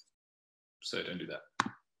both. So don't do that.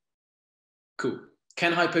 Cool.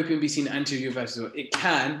 Can hypopyon be seen anterior uveitis as well? It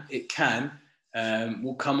can.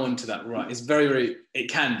 We'll come on to that, right? It's very, it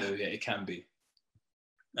can though, yeah, it can be.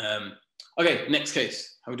 Okay, next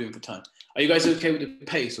case. How are we doing for time? Are you guys okay with the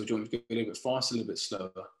pace, or do you want me to go a little bit faster, a little bit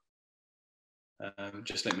slower?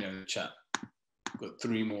 Just let me know in the chat. I've got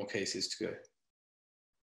 3 more cases to go.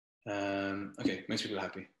 Okay, most people are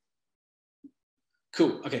happy.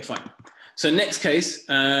 Cool, okay, fine. So next case,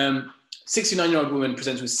 69-year-old woman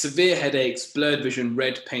presents with severe headaches, blurred vision,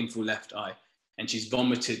 red, painful left eye, and she's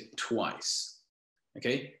vomited twice,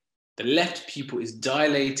 okay? The left pupil is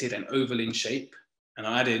dilated and oval in shape, and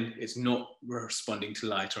I'll add in, it's not responding to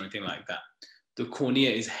light or anything like that. The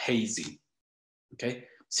cornea is hazy, okay?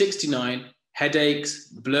 69, headaches,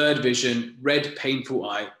 blurred vision, red, painful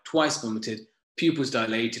eye, twice vomited, pupils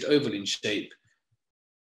dilated, oval in shape.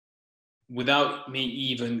 Without me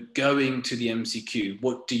even going to the MCQ,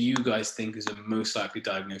 what do you guys think is a most likely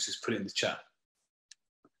diagnosis? Put it in the chat.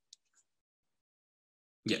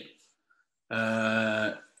 Yeah.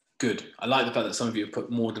 Good. I like the fact that some of you have put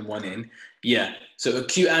more than one in. Yeah. So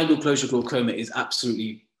acute angle closure glaucoma is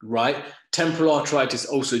absolutely right. Temporal arteritis,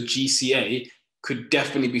 also GCA, could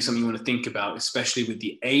definitely be something you want to think about, especially with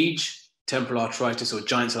the age. Temporal arteritis or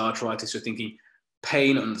giant cell arteritis, you're thinking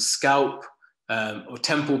pain on the scalp, or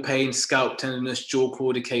temple pain, scalp tenderness, jaw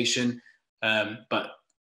claudication. But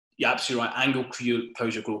you're absolutely right, angle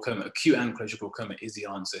closure glaucoma, acute angle closure glaucoma is the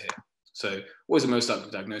answer here. So what is the most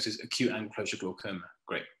likely diagnosis? Acute angle closure glaucoma.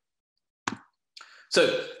 Great.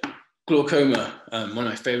 So glaucoma, one of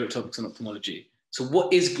my favorite topics in ophthalmology. So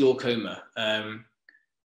what is glaucoma?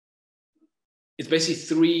 It's basically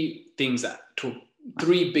 3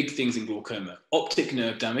 big things in glaucoma: optic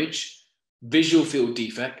nerve damage, visual field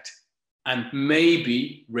defect, and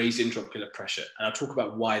maybe raised intraocular pressure. And I'll talk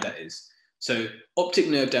about why that is. So optic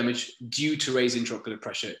nerve damage due to raised intraocular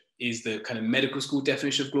pressure is the kind of medical school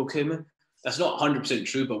definition of glaucoma. That's not 100%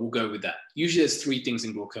 true, but we'll go with that. Usually there's 3 things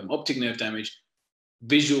in glaucoma: optic nerve damage,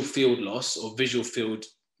 visual field loss or visual field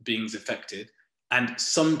being affected, and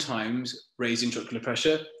sometimes raised intraocular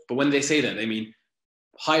pressure. But when they say that, they mean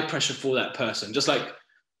high pressure for that person. Just like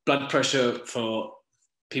blood pressure for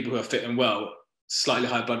people who are fit and well, slightly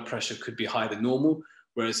high blood pressure could be higher than normal,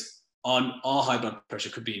 whereas our high blood pressure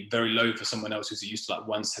could be very low for someone else who's used to like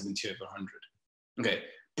 170/100. Okay,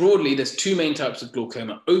 broadly, there's 2 main types of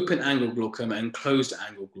glaucoma: open angle glaucoma and closed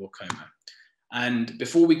angle glaucoma. And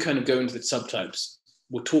before we kind of go into the subtypes,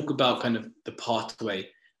 we'll talk about kind of the pathway.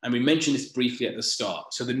 And we mentioned this briefly at the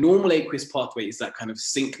start. So the normal aqueous pathway is that kind of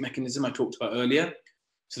sync mechanism I talked about earlier.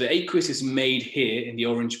 So the aqueous is made here in the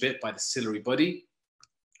orange bit by the ciliary body,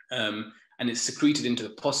 and it's secreted into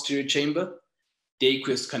the posterior chamber. The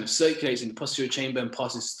aqueous kind of circulates in the posterior chamber and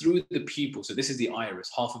passes through the pupil. So this is the iris,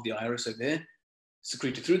 half of the iris over there,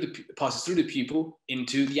 secreted through passes through the pupil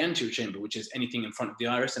into the anterior chamber, which is anything in front of the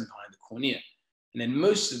iris and behind the cornea. And then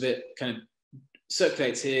most of it kind of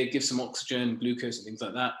circulates here, gives some oxygen, glucose, and things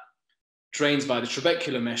like that, drains by the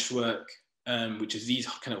trabecular meshwork, which is these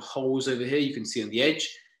kind of holes over here you can see on the edge,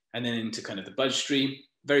 and then into kind of the bloodstream.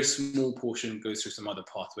 Very small portion goes through some other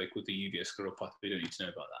pathway called the uveoscleral pathway. You don't need to know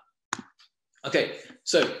about that. Okay,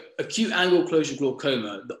 so acute angle closure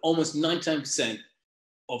glaucoma, the almost 99%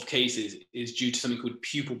 of cases is due to something called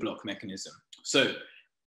pupil block mechanism. So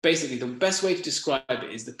basically, the best way to describe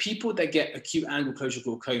it is the people that get acute angle closure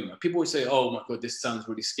glaucoma, people always say, oh my God, this sounds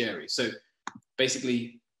really scary. So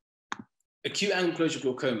basically, acute angle closure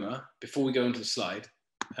glaucoma, before we go into the slide,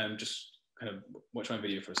 just kind of watch my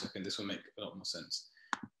video for a second. This will make a lot more sense.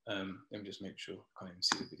 Let me just make sure I can't even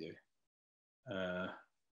see the video.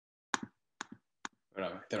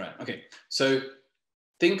 Right. Okay, so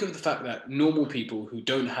think of the fact that normal people who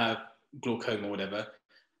don't have glaucoma or whatever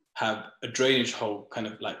have a drainage hole kind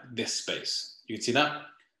of like this space. You can see that?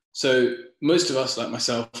 So most of us, like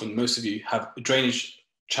myself and most of you, have a drainage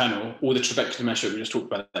channel, or the trabecular meshwork we just talked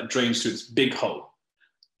about, that drains through this big hole.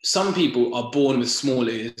 some people are born with small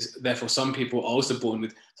ears, therefore some people are also born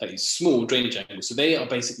with slightly small drainage angles. So they are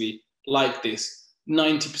basically like this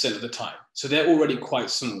 90% of the time. So they're already quite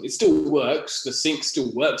small. It still works, the sink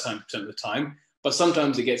still works 90% of the time, but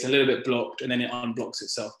sometimes it gets a little bit blocked and then it unblocks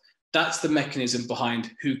itself. That's the mechanism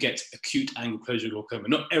behind who gets acute angle closure glaucoma.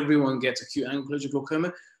 Not everyone gets acute angle closure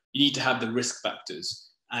glaucoma. You need to have the risk factors.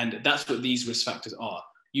 And that's what these risk factors are.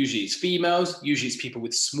 Usually it's females, usually it's people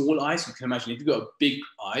with small eyes. You can imagine if you've got a big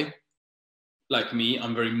eye, like me,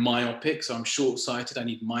 I'm very myopic, so I'm short-sighted. I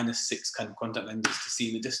need -6 kind of contact lenses to see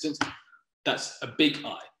in the distance. That's a big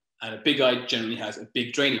eye. And a big eye generally has a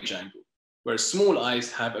big drainage angle, whereas small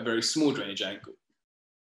eyes have a very small drainage angle.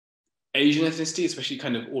 Asian ethnicity, especially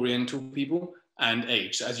kind of Oriental people, and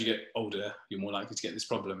age. So as you get older, you're more likely to get this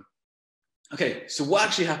problem. Okay, so what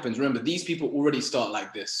actually happens? Remember, these people already start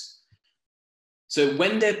like this. So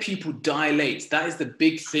when their pupil dilates, that is the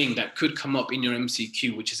big thing that could come up in your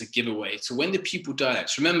MCQ, which is a giveaway. So when the pupil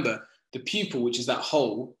dilates, remember the pupil, which is that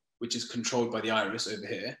hole, which is controlled by the iris over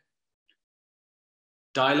here,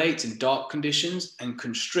 dilates in dark conditions and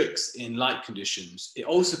constricts in light conditions. It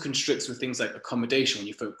also constricts with things like accommodation when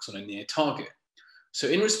you focus on a near target. So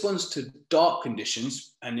in response to dark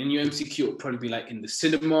conditions, and in your MCQ, it'll probably be like in the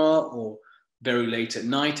cinema or very late at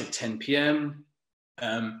night at 10 p.m.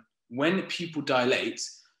 When the pupil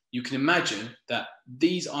dilates, you can imagine that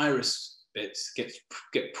these iris bits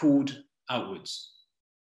get pulled outwards.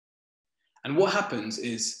 And what happens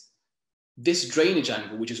is this drainage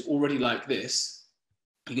angle, which is already like this,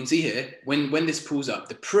 you can see here, when this pulls up,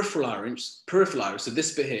 the peripheral iris, so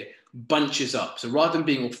this bit here, bunches up. So rather than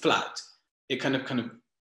being all flat, it kind of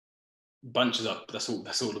bunches up. That's all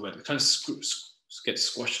the word. It kind of gets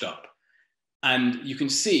squashed up. And you can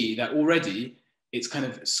see that already it's kind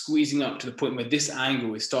of squeezing up to the point where this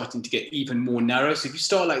angle is starting to get even more narrow. So if you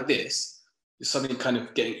start like this, there's something kind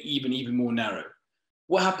of getting even more narrow.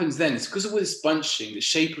 What happens then is because of all this bunching, the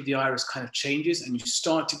shape of the iris kind of changes and you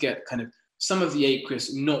start to get kind of some of the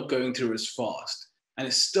aqueous not going through as fast. And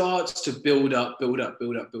it starts to build up.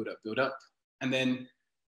 And then,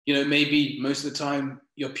 you know, maybe most of the time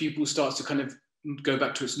your pupil starts to kind of go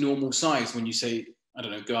back to its normal size when you say, I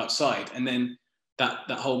don't know, go outside. And then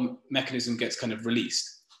that whole mechanism gets kind of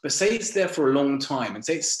released. But say it's there for a long time and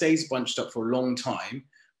say it stays bunched up for a long time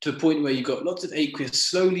to the point where you've got lots of aqueous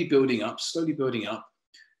slowly building up.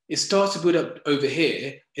 It starts to build up over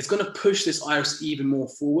here. It's going to push this iris even more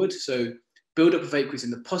forward. So build-up of aqueous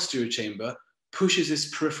in the posterior chamber pushes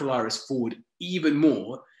this peripheral iris forward even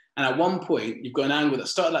more. And at one point, you've got an angle that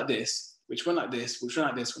started like this, which went like this, which went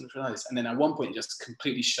like this, which went like this. And then at one point, it just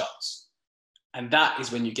completely shuts. And that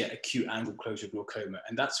is when you get acute angle closure glaucoma.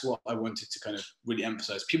 And that's what I wanted to kind of really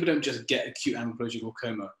emphasize. People don't just get acute angle closure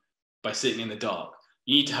glaucoma by sitting in the dark.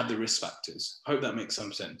 You need to have the risk factors. I hope that makes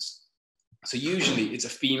some sense. So usually it's a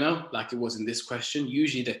female, like it was in this question.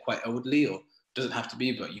 Usually they're quite elderly, or doesn't have to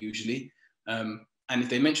be, but usually. And if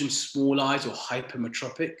they mention small eyes or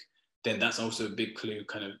hypermetropic, then that's also a big clue,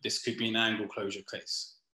 kind of this could be an angle closure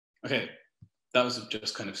case. Okay, that was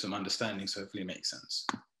just kind of some understanding, so hopefully it makes sense.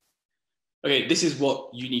 Okay, this is what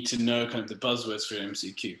you need to know, kind of the buzzwords for your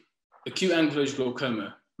MCQ. Acute angle closure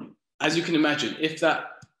glaucoma. As you can imagine, if that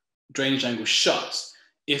drainage angle shuts,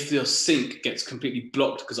 if the sink gets completely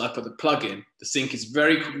blocked because I put the plug in, the sink is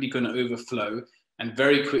very quickly going to overflow and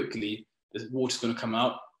very quickly the water's going to come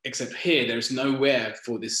out, except here there is nowhere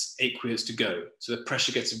for this aqueous to go. So the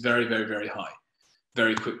pressure gets very high,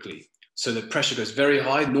 very quickly. So the pressure goes very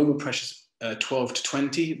high, normal pressure is 12 to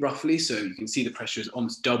 20 roughly. So you can see the pressure is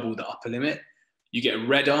almost double the upper limit. You get a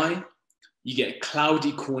red eye, you get a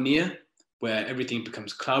cloudy cornea where everything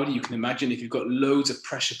becomes cloudy. You can imagine if you've got loads of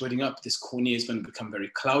pressure building up, this cornea is going to become very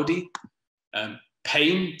cloudy.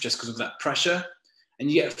 Pain just because of that pressure. And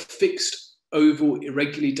you get a fixed oval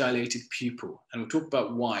irregularly dilated pupil. And we'll talk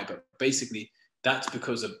about why, but basically that's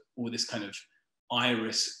because of all this kind of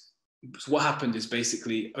iris. So what happened is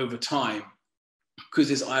basically over time, because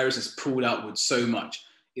this iris is pulled outwards so much,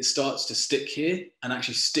 it starts to stick here and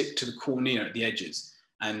actually stick to the cornea at the edges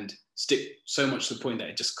and stick so much to the point that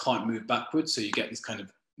it just can't move backwards. So you get this kind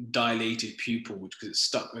of dilated pupil, which because it's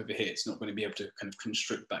stuck over here, it's not going to be able to kind of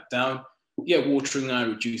constrict back down. You get watering eye,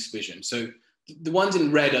 reduced vision. So the ones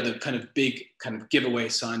in red are the kind of big kind of giveaway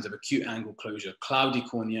signs of acute angle closure: cloudy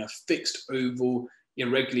cornea, fixed oval,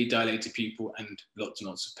 irregularly dilated pupil, and lots and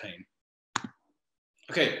lots of pain.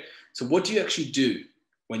 Okay, so what do you actually do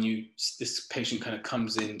when this patient kind of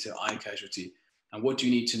comes into eye casualty, and what do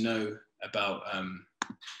you need to know about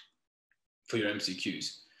for your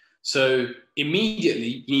MCQs? So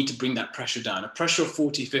immediately you need to bring that pressure down. A pressure of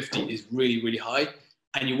 40, 50 is really high.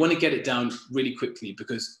 And you want to get it down really quickly,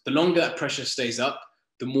 because the longer that pressure stays up,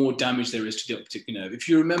 the more damage there is to the optic nerve. If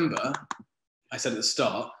you remember, I said at the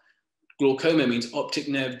start, glaucoma means optic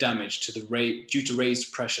nerve damage to due to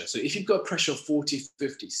raised pressure. So if you've got a pressure of 40,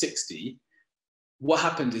 50, 60, what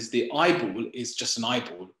happens is the eyeball is just an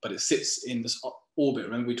eyeball, but it sits in this orbit.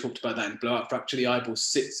 Remember we talked about that in blowout fracture? The eyeball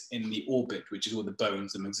sits in the orbit, which is all the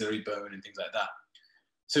bones, the maxillary bone and things like that.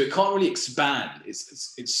 So it can't really expand.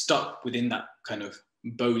 It's stuck within that kind of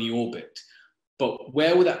bony orbit. But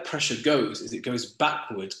where all that pressure goes is it goes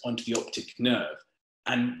backwards onto the optic nerve.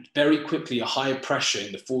 And very quickly, a higher pressure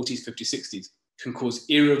in the 40s, 50s, 60s can cause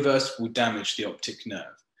irreversible damage to the optic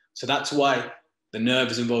nerve. So that's why the nerve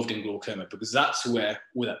is involved in glaucoma, because that's where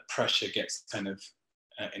all that pressure gets kind of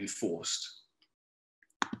enforced.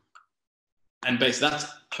 And basically that's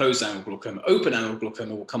closed angle glaucoma. Open angle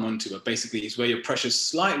glaucoma we'll come on to, but basically is where your pressure is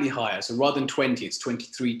slightly higher. So rather than 20, it's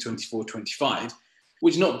 23, 24, 25,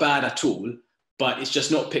 which is not bad at all, but it's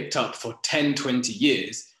just not picked up for 10, 20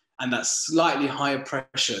 years. And that slightly higher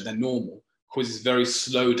pressure than normal causes very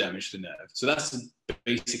slow damage to the nerve. So that's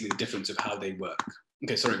basically the difference of how they work.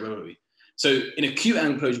 Okay, sorry, where were we? So in acute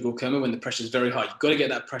angle closure glaucoma, when the pressure is very high, you've got to get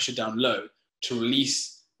that pressure down low to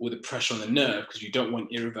release all the pressure on the nerve, because you don't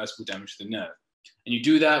want irreversible damage to the nerve. And you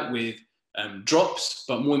do that with drops,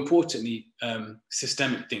 but more importantly,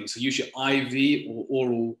 systemic things. So usually IV or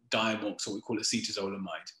oral Diamox, or we call it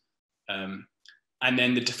acetazolamide. And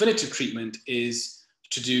then the definitive treatment is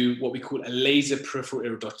to do what we call a laser peripheral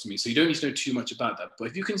iridotomy. So you don't need to know too much about that. But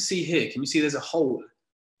if you can see here, can you see there's a hole?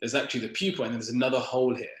 There's actually the pupil, and then there's another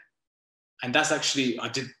hole here. And that's actually, I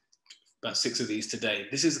did about 6 of these today.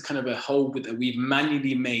 This is kind of a hole that we've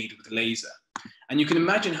manually made with laser. And you can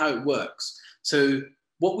imagine how it works. So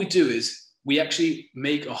what we do is we actually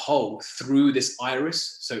make a hole through this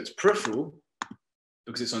iris. So it's peripheral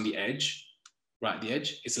because it's on the edge, right at the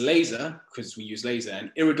edge. It's laser because we use laser,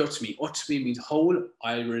 and iridotomy. Otomy means hole,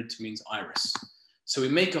 irid means iris. So we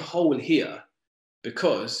make a hole here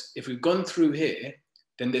because if we've gone through here,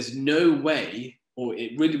 then there's no way, or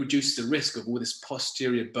it really reduces the risk of all this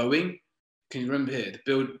posterior bowing. Can you remember here,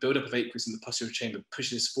 the build-up of aqueous in the posterior chamber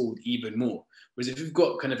pushes this forward even more. Whereas if you've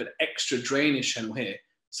got kind of an extra drainage channel here,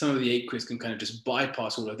 some of the aqueous can kind of just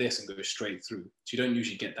bypass all of this and go straight through. So you don't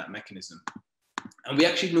usually get that mechanism. And we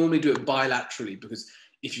actually normally do it bilaterally, because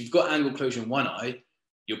if you've got angle closure in one eye,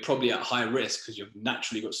 you're probably at high risk because you've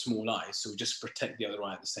naturally got small eyes. So we just protect the other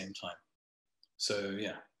eye at the same time. So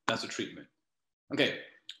yeah, that's a treatment. Okay,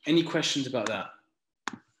 any questions about that?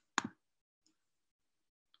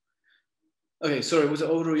 Okay, sorry, was it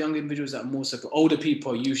older or younger individuals that are more susceptible? Older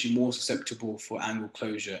people are usually more susceptible for angle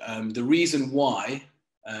closure. The reason why,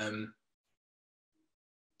 I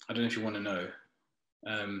don't know if you want to know.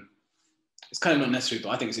 It's kind of not necessary, but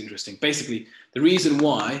I think it's interesting. Basically, the reason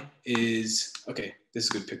why is, okay, this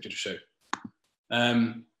is a good picture to show.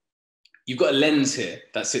 You've got a lens here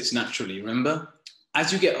that sits naturally, remember?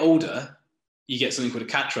 As you get older, you get something called a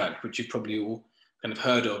cataract, which you've probably all kind of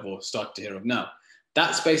heard of or started to hear of now.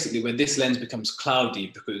 That's basically where this lens becomes cloudy,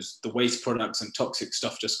 because the waste products and toxic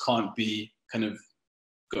stuff just can't be kind of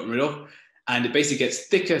gotten rid of. And it basically gets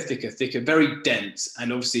thicker, thicker, thicker, very dense.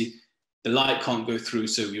 And obviously the light can't go through,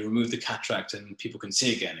 so you remove the cataract and people can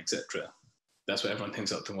see again, etc. That's what everyone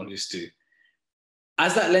thinks ophthalmologists do.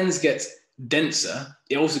 As that lens gets denser,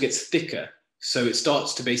 it also gets thicker. So it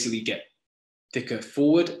starts to basically get thicker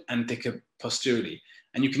forward and thicker posteriorly.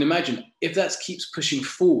 And you can imagine if that keeps pushing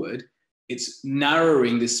forward, it's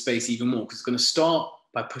narrowing this space even more, because it's going to start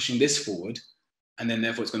by pushing this forward, and then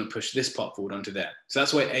therefore it's going to push this part forward onto there. So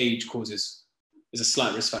that's why age is a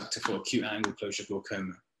slight risk factor for acute angle closure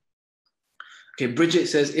glaucoma. Okay, Bridget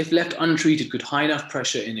says, if left untreated, could high enough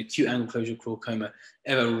pressure in acute angle closure glaucoma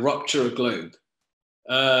ever rupture a globe?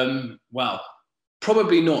 Well,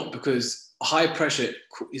 probably not, because high pressure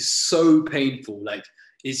is so painful. Like,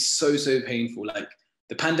 it's so painful. Like,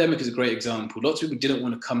 the pandemic is a great example. Lots of people didn't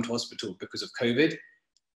want to come to hospital because of COVID.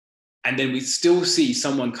 And then we still see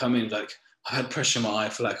someone come in like, I had pressure in my eye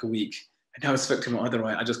for like a week, and now it's affecting my other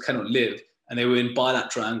eye. I just cannot live. And they were in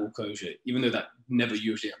bilateral angle closure, even though that normally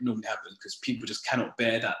happens, because people just cannot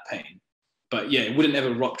bear that pain. But yeah, it wouldn't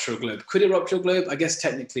ever rupture a globe. Could it rupture a globe? I guess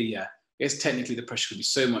technically, yeah. I guess technically the pressure could be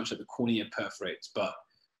so much that the cornea perforates. But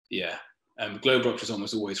yeah, globe rupture is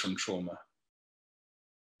almost always from trauma.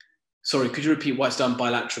 Sorry, could you repeat why it's done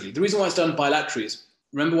bilaterally? The reason why it's done bilaterally is,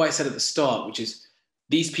 remember what I said at the start, which is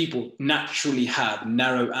these people naturally have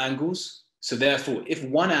narrow angles. So therefore, if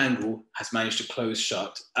one angle has managed to close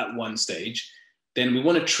shut at one stage, then we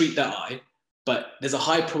want to treat that eye, but there's a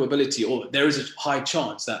high probability, or there is a high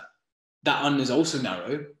chance that that one is also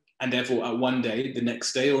narrow, And therefore, at one day, the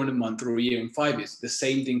next day, or in a month, or a year, and 5 years, the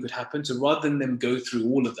same thing could happen. So rather than them go through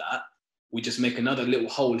all of that, we just make another little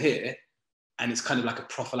hole here, and it's kind of like a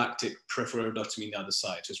prophylactic peripheral iridotomy on the other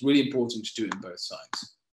side. So it's really important to do it on both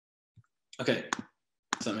sides. Okay,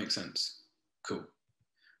 does that make sense? Cool.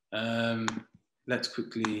 Let's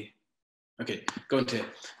quickly, okay, go into here.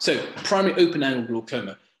 So primary open angle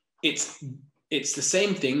glaucoma. It's the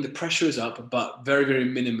same thing, the pressure is up, but very, very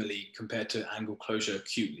minimally compared to angle closure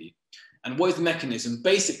acutely. And what is the mechanism?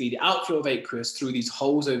 Basically, the outflow of aqueous through these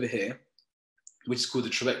holes over here, which is called the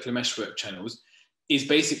trabecular meshwork channels, is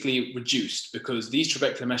basically reduced because these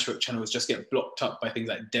trabecular meshwork channels just get blocked up by things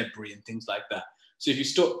like debris and things like that. So if you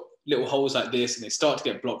stop little holes like this and they start to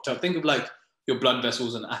get blocked up, think of like your blood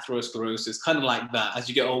vessels and atherosclerosis, kind of like that. As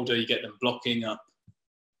you get older, you get them blocking up,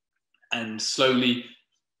 and slowly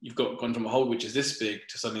you've gone from a hole which is this big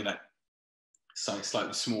to something like something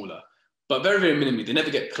slightly smaller, but very, very minimally. They never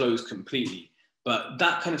get closed completely. But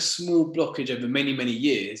that kind of small blockage over many, many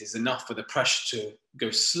years is enough for the pressure to go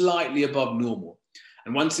slightly above normal.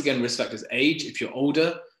 And once again, risk factors: age. If you're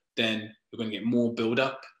older, then you're going to get more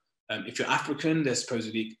buildup. If you're African, there's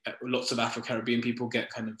supposedly lots of Afro-Caribbean people get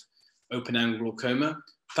kind of open angle glaucoma.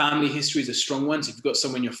 Family history is a strong one. So if you've got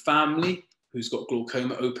someone in your family who's got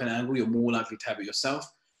glaucoma open angle, you're more likely to have it yourself.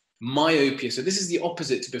 Myopia. So this is the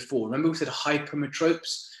opposite to before. Remember we said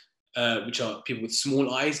hypermetropes, which are people with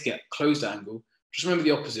small eyes, get closed angle. Just remember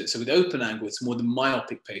the opposite. So with open angle, it's more the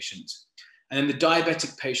myopic patients. And then the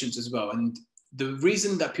diabetic patients as well. And the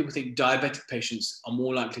reason that people think diabetic patients are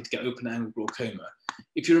more likely to get open angle glaucoma,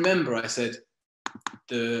 if you remember, I said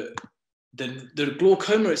the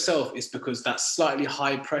glaucoma itself is because that slightly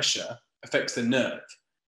high pressure affects the nerve.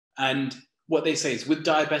 And what they say is with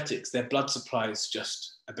diabetics, their blood supply is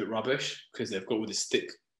just a bit rubbish because they've got all this thick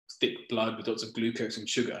blood with lots of glucose and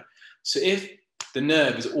sugar. So if the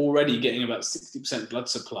nerve is already getting about 60% blood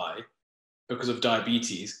supply because of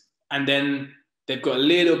diabetes, and then they've got a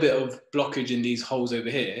little bit of blockage in these holes over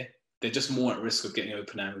here, they're just more at risk of getting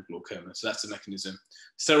open angle glaucoma. So that's the mechanism.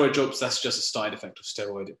 Steroid drops, that's just a side effect of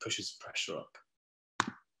steroid. It pushes the pressure up.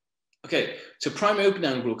 Okay, so primary open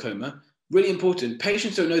angle glaucoma, really important.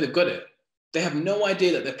 Patients don't know they've got it. They have no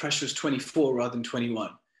idea that their pressure is 24 rather than 21.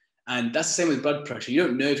 And that's the same with blood pressure. You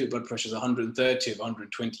don't know if your blood pressure is 130 or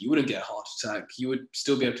 120. You wouldn't get a heart attack. You would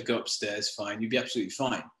still be able to go upstairs fine. You'd be absolutely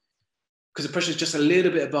fine because the pressure is just a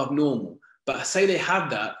little bit above normal. But say they have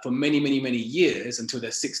that for many, many, many years until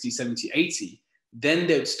they're 60, 70, 80, then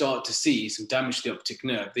they would start to see some damage to the optic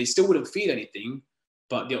nerve. They still wouldn't feel anything,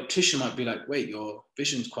 but the optician might be like, wait, your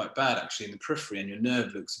vision's quite bad actually in the periphery and your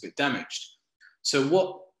nerve looks a bit damaged. So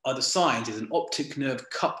what are the signs is an optic nerve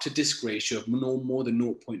cup to disc ratio of no more than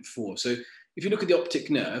 0.4. So if you look at the optic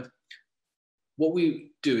nerve, what we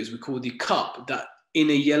do is we call the cup that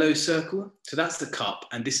inner yellow circle. So that's the cup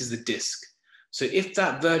and this is the disc. So if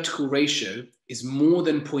that vertical ratio is more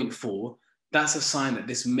than 0.4, that's a sign that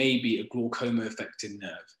this may be a glaucoma affected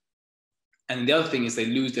nerve. And the other thing is they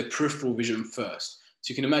lose their peripheral vision first.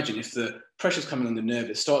 So you can imagine if the pressure is coming on the nerve,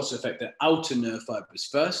 it starts to affect the outer nerve fibers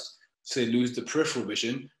first. So they lose the peripheral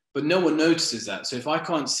vision, but no one notices that. So if I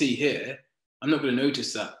can't see here, I'm not going to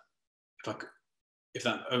notice that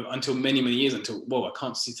until many, many years, until, whoa, I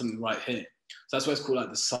can't see something right here. So that's why it's called like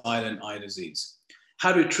the silent eye disease.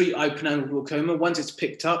 How do we treat open angle glaucoma? Once it's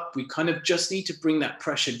picked up, we kind of just need to bring that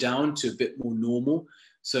pressure down to a bit more normal.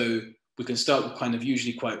 So we can start with kind of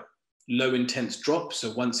usually quite low intense drops.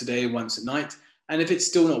 So once a day, once at night. And if it's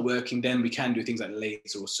still not working, then we can do things like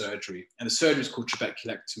laser or surgery. And the surgery is called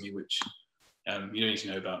trabeculectomy, which you don't need to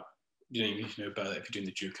know about. You don't need to know about that if you're doing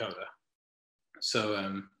the Duodenum.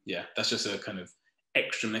 So yeah, that's just a kind of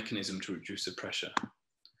extra mechanism to reduce the pressure.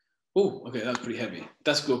 Oh, okay, that's pretty heavy.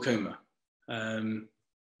 That's glaucoma. How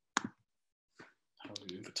are we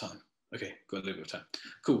doing for time? Okay, got a little bit of time.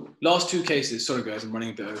 Cool. Last two cases. Sorry, guys, I'm running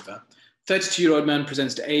a bit over. 32-year-old man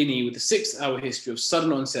presents to A&E with a 6-hour history of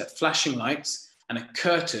sudden onset flashing lights and a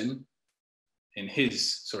curtain in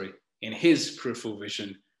his peripheral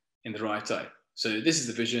vision in the right eye. So this is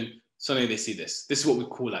the vision. Suddenly they see this. This is what we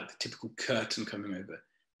call like the typical curtain coming over.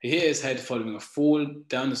 He hit his head following a fall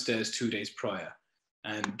down the stairs 2 days prior.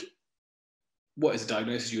 And what is the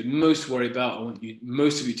diagnosis you would most worry about? I want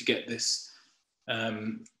most of you to get this.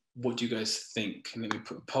 What do you guys think? Let me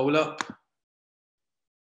put a poll up.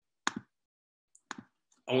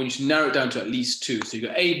 I want you to narrow it down to at least two. So you've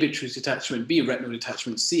got A, vitreous detachment, B, retinal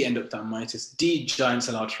detachment, C, endophthalmitis, D, giant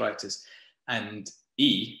cell arteritis, and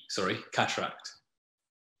E, cataract.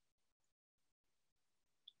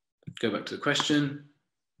 Go back to the question.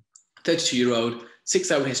 32-year-old,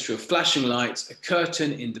 6-hour history of flashing lights, a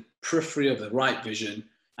curtain in the periphery of the right vision,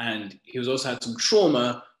 And he was also had some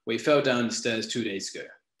trauma where he fell down the stairs 2 days ago.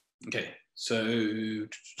 Okay, so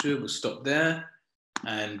we'll stop there.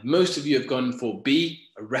 And most of you have gone for B,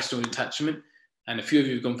 a retinal detachment, and a few of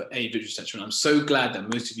you have gone for A, vitreous detachment. I'm so glad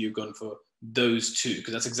that most of you have gone for those two,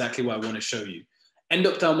 because that's exactly what I want to show you.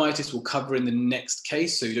 Endophthalmitis we'll cover in the next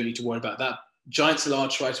case, so you don't need to worry about that. Giant cell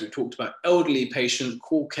arteritis, we talked about elderly patient,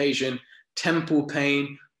 Caucasian, temple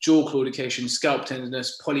pain, jaw claudication, scalp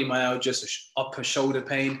tenderness, polymyalgia, so upper shoulder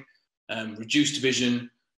pain, reduced vision,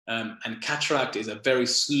 and cataract is a very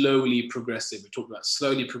slowly progressive. We talked about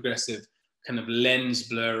slowly progressive kind of lens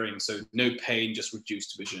blurring, so no pain, just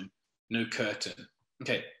reduced vision, no curtain.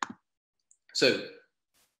 Okay, so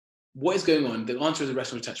what is going on? The answer is a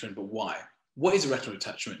retinal detachment, but why? What is a retinal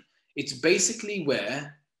detachment? It's basically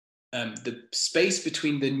where the space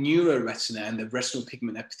between the neuroretina and the retinal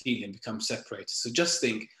pigment epithelium becomes separated. So just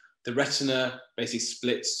think the retina basically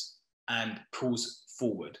splits and pulls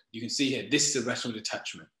forward. You can see here, this is a retinal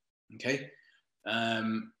detachment, okay?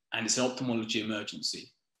 And it's an ophthalmology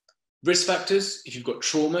emergency. Risk factors, if you've got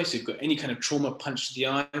trauma, so you've got any kind of trauma punch to the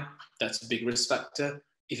eye, that's a big risk factor.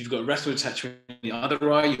 If you've got retinal detachment in the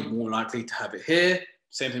other eye, you're more likely to have it here.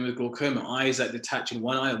 Same thing with glaucoma. Eyes that detach in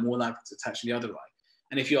one eye are more likely to detach in the other eye.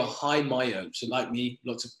 And if you're a high myope, so like me,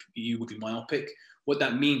 lots of you would be myopic, what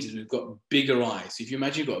that means is we've got bigger eyes. So if you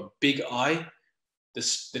imagine you've got a big eye, the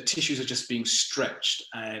tissues are just being stretched.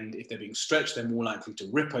 And if they're being stretched, they're more likely to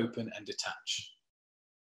rip open and detach.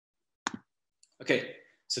 Okay,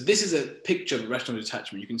 so this is a picture of a retinal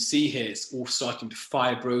detachment. You can see here it's all starting to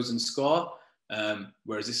fibrose and scar,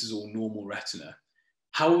 whereas this is all normal retina.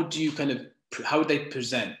 How would they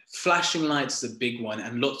present? Flashing lights is a big one,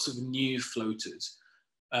 and lots of new floaters.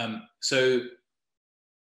 So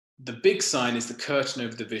the big sign is the curtain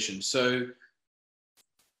over the vision. So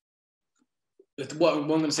what I'm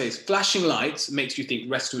going to say is flashing lights makes you think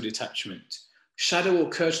retinal detachment. Shadow or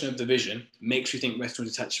curtain over the vision makes you think retinal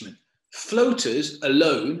detachment. Floaters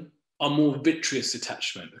alone are more vitreous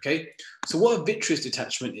detachment, okay? So what a vitreous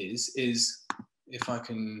detachment is if I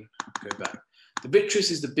can go back, the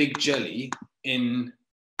vitreous is the big jelly in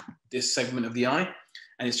this segment of the eye,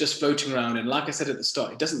 and it's just floating around. And like I said at the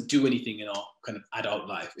start, it doesn't do anything in our kind of adult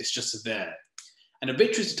life. It's just there. And a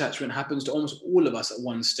vitreous detachment happens to almost all of us at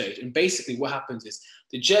one stage. And basically what happens is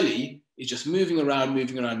the jelly is just moving around,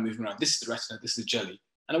 moving around, moving around. This is the retina, this is the jelly.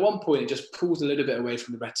 And at one point, it just pulls a little bit away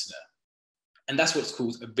from the retina. And that's what's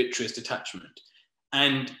called a vitreous detachment.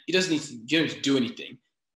 And you don't need to do anything.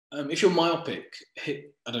 If you're myopic, I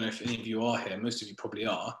don't know if any of you are here, most of you probably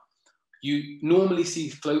are, you normally see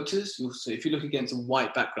floaters. So if you look against a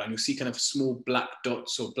white background, you'll see kind of small black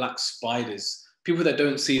dots or black spiders. People that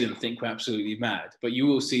don't see them think we're absolutely mad, but you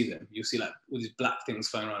will see them. You'll see like all these black things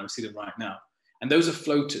flying around. I see them right now. And those are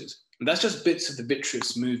floaters. And that's just bits of the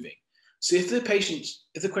vitreous moving. So if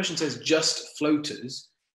the question says just floaters,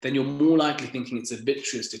 then you're more likely thinking it's a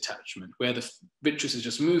vitreous detachment, where the vitreous has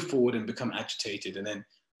just moved forward and become agitated, and then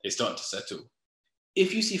they start to settle.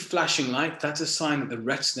 If you see flashing light, that's a sign that the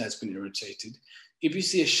retina has been irritated. If you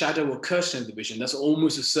see a shadow or curtain of the vision, that's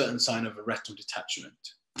almost a certain sign of a retinal detachment,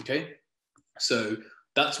 okay? So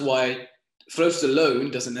that's why floaters alone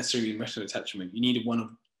doesn't necessarily mean retinal detachment. You need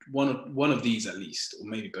one of these at least, or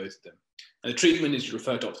maybe both of them. And the treatment is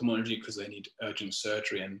referred to ophthalmology because they need urgent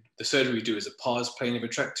surgery. And the surgery we do is a pars plana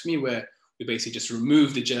vitrectomy, where we basically just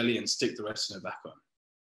remove the jelly and stick the retina back on.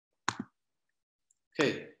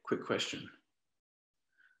 Okay, quick question.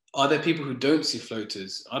 Are there people who don't see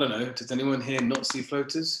floaters? I don't know. Does anyone here not see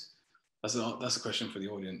floaters? That's a question for the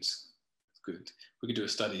audience. Good. We could do a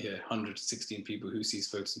study here, 116 people who sees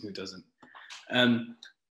floaters and who doesn't.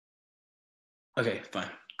 Okay, fine,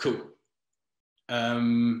 cool.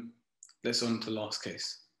 Let's on to the last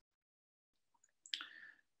case.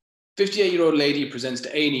 58-year-old lady presents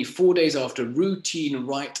to A&E 4 days after routine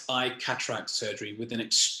right eye cataract surgery with an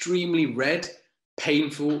extremely red,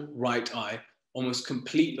 painful right eye, almost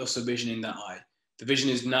complete loss of vision in that eye. The vision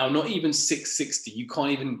is now not even 660. You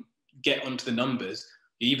can't even get onto the numbers.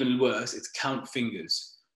 Even worse, it's count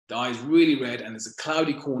fingers. The eye is really red and there's a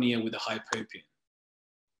cloudy cornea with a hypopyon.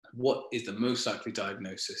 What is the most likely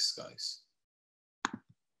diagnosis, guys?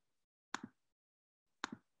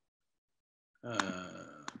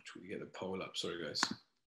 Should we get the poll up? Sorry, guys.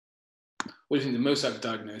 What do you think the most likely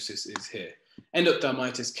diagnosis is here?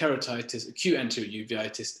 Endophthalmitis, keratitis, acute anterior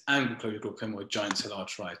uveitis, angle-closure glaucoma, or giant cell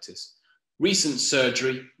arteritis. Recent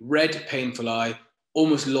surgery, red, painful eye,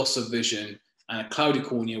 almost loss of vision, and a cloudy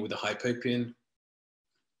cornea with a hypopyon.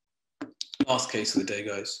 Last case of the day,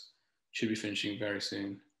 guys. Should be finishing very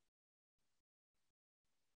soon.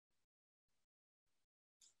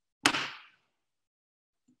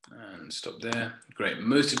 and stop there. Great.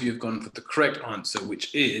 Most of you have gone for the correct answer,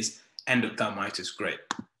 which is endophthalmitis. Great.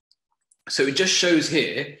 So it just shows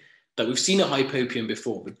here that we've seen a hypopion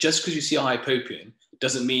before, but just because you see a hypopion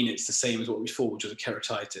doesn't mean it's the same as what we saw, which was a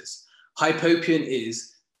keratitis. Hypopion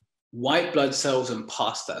is white blood cells and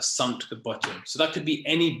pus that are sunk to the bottom. So that could be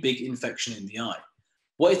any big infection in the eye.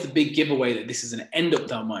 What is the big giveaway that this is an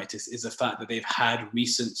endophthalmitis is the fact that they've had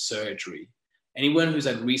recent surgery. Anyone who's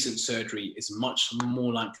had recent surgery is much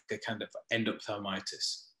more likely a candidate for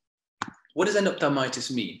endophthalmitis. What does endophthalmitis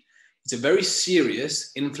mean? It's a very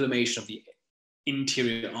serious inflammation of the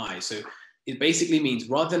interior eye. So it basically means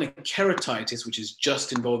rather than a keratitis, which is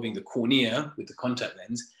just involving the cornea with the contact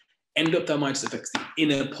lens, endophthalmitis affects the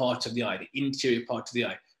inner part of the eye, the interior part of the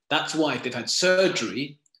eye. That's why if they've had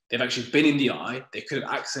surgery, they've actually been in the eye, they could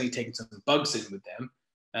have accidentally taken some bugs in with them.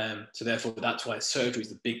 So therefore, that's why surgery is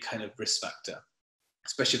the big kind of risk factor,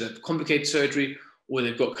 especially if they've complicated surgery or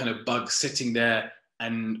they've got kind of bugs sitting there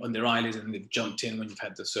and on their eyelids and they've jumped in when you've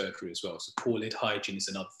had the surgery as well. So poor lid hygiene is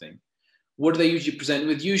another thing. What do they usually present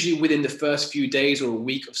with? Usually within the first few days or a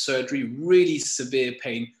week of surgery, really severe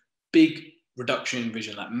pain, big reduction in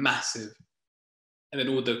vision, like massive. And then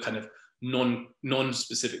all the kind of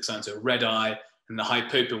non-specific signs, so red eye and the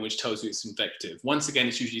hypopion, which tells you it's infective. Once again,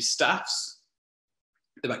 it's usually staph,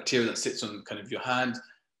 the bacteria that sits on kind of your hand,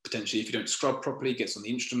 potentially if you don't scrub properly, gets on the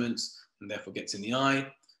instruments and therefore gets in the eye.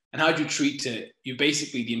 And how do you treat it? You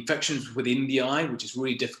basically, the infections within the eye, which is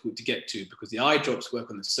really difficult to get to because the eye drops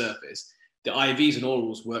work on the surface. The IVs and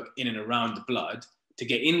orals work in and around the blood. To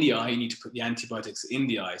get in the eye, you need to put the antibiotics in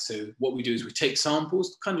the eye. So what we do is we take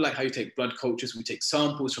samples, kind of like how you take blood cultures. We take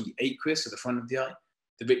samples from the aqueous, so the front of the eye,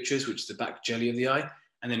 the vitreous, which is the back jelly of the eye.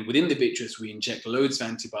 And then within the vitreous, we inject loads of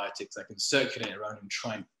antibiotics that can circulate around and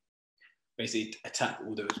try and basically attack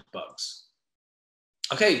all those bugs.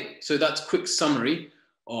 Okay, so that's a quick summary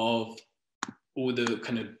of all the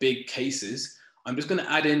kind of big cases. I'm just going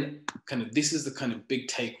to add in kind of, this is the kind of big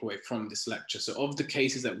takeaway from this lecture. So of the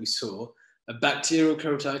cases that we saw, a bacterial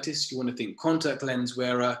keratitis, you want to think contact lens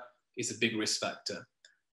wearer is a big risk factor.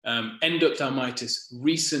 Endophthalmitis,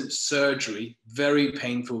 recent surgery, very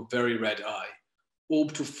painful, very red eye.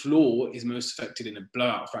 Orbital floor is most affected in a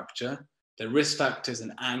blowout fracture. The risk factors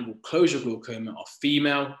and angle closure glaucoma are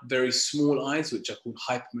female, very small eyes, which are called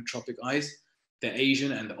hypermetropic eyes. They're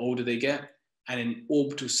Asian and the older they get. And in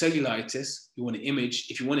orbital cellulitis, you want to image,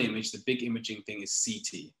 if you want to image, the big imaging thing is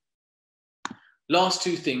CT. Last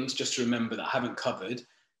two things just to remember that I haven't covered.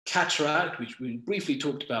 Cataract, which we briefly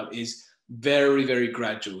talked about, is very, very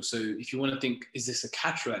gradual. So if you want to think, is this a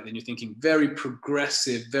cataract? Then you're thinking very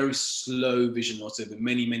progressive, very slow vision loss over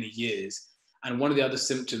many, many years. And one of the other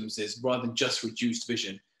symptoms is rather than just reduced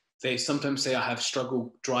vision, they sometimes say I have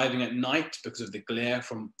struggle driving at night because of the glare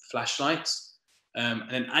from flashlights. And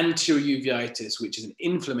then anterior uveitis, which is an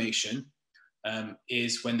inflammation,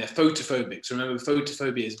 is when they're photophobic. So remember,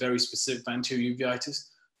 photophobia is very specific for anterior uveitis,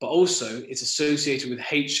 but also it's associated with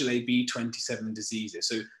HLA-B27 diseases.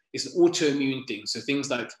 So it's an autoimmune thing. So things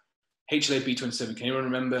like HLA-B27, can anyone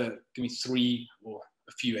remember? Give me three or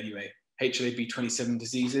a few anyway. HLA-B27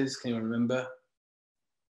 diseases, can anyone remember?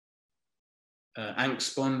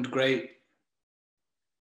 Angstbond, great.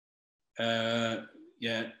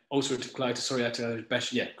 Yeah, ulcerative colitis,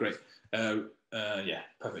 psoriatic, yeah, great. Yeah,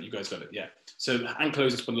 perfect, you guys got it, yeah. So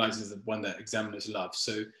ankylosing spondylitis is the one that examiners love.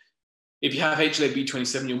 So if you have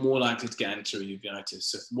HLA-B27, you're more likely to get anterior uveitis.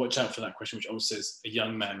 So watch out for that question, which also says a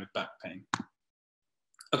young man with back pain.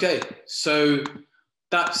 Okay, so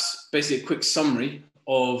that's basically a quick summary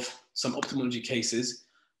of some ophthalmology cases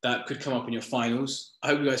that could come up in your finals. I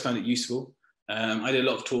hope you guys found it useful. I did a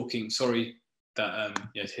lot of talking, sorry that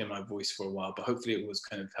you had to hear my voice for a while, but hopefully it was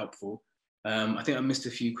kind of helpful. I think I missed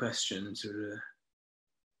a few questions.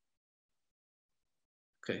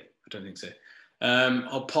 Okay, I don't think so.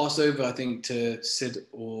 I'll pass over, I think, to Sid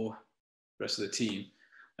or the rest of the team.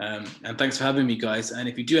 And thanks for having me, guys. And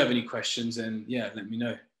if you do have any questions, then yeah, let me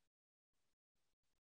know.